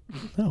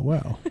 Oh,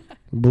 wow.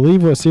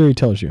 Believe what Siri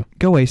tells you.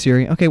 Go away,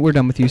 Siri. Okay, we're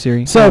done with you,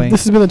 Siri. So, Go away.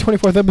 this has been the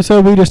 24th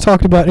episode. We just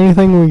talked about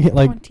anything. It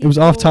was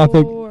off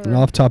topic. 24. An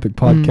off topic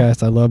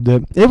podcast. I loved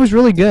it. It was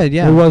really good,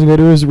 yeah. It was good.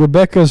 It was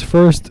Rebekah's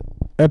first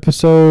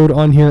episode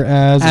on here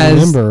as a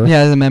member. Yeah,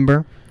 as a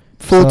member.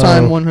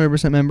 Full-time, So-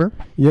 100% member.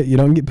 Yeah, you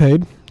don't get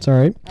paid. It's all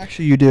right.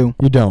 Actually, you do.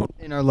 You don't.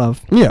 In our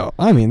love. Yeah,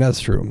 I mean, that's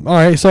true. All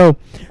right, so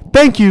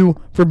thank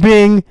you for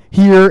being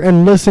here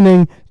and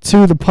listening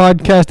to the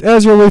podcast.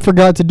 Ezra, we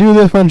forgot to do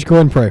this. Why don't you go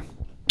ahead and pray?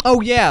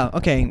 Oh, yeah.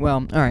 Okay,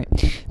 well, all right.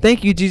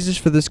 Thank you, Jesus,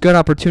 for this good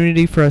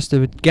opportunity for us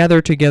to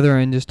gather together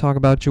and just talk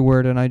about your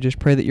word. And I just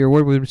pray that your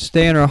word would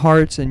stay in our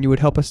hearts and you would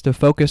help us to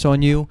focus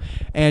on you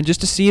and just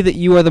to see that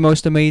you are the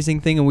most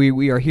amazing thing and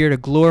we are here to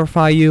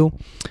glorify you.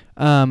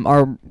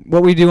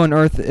 What we do on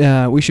earth,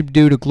 we should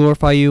do to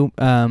glorify you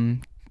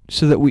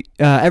so that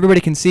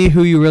everybody can see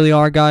who you really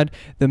are, God,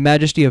 the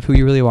majesty of who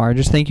you really are.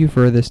 Just thank you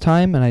for this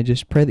time, and I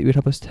just pray that you would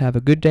help us to have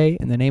a good day.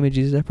 In the name of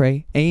Jesus, I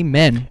pray.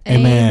 Amen.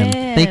 Amen.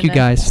 Thank you,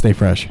 guys. Stay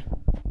fresh.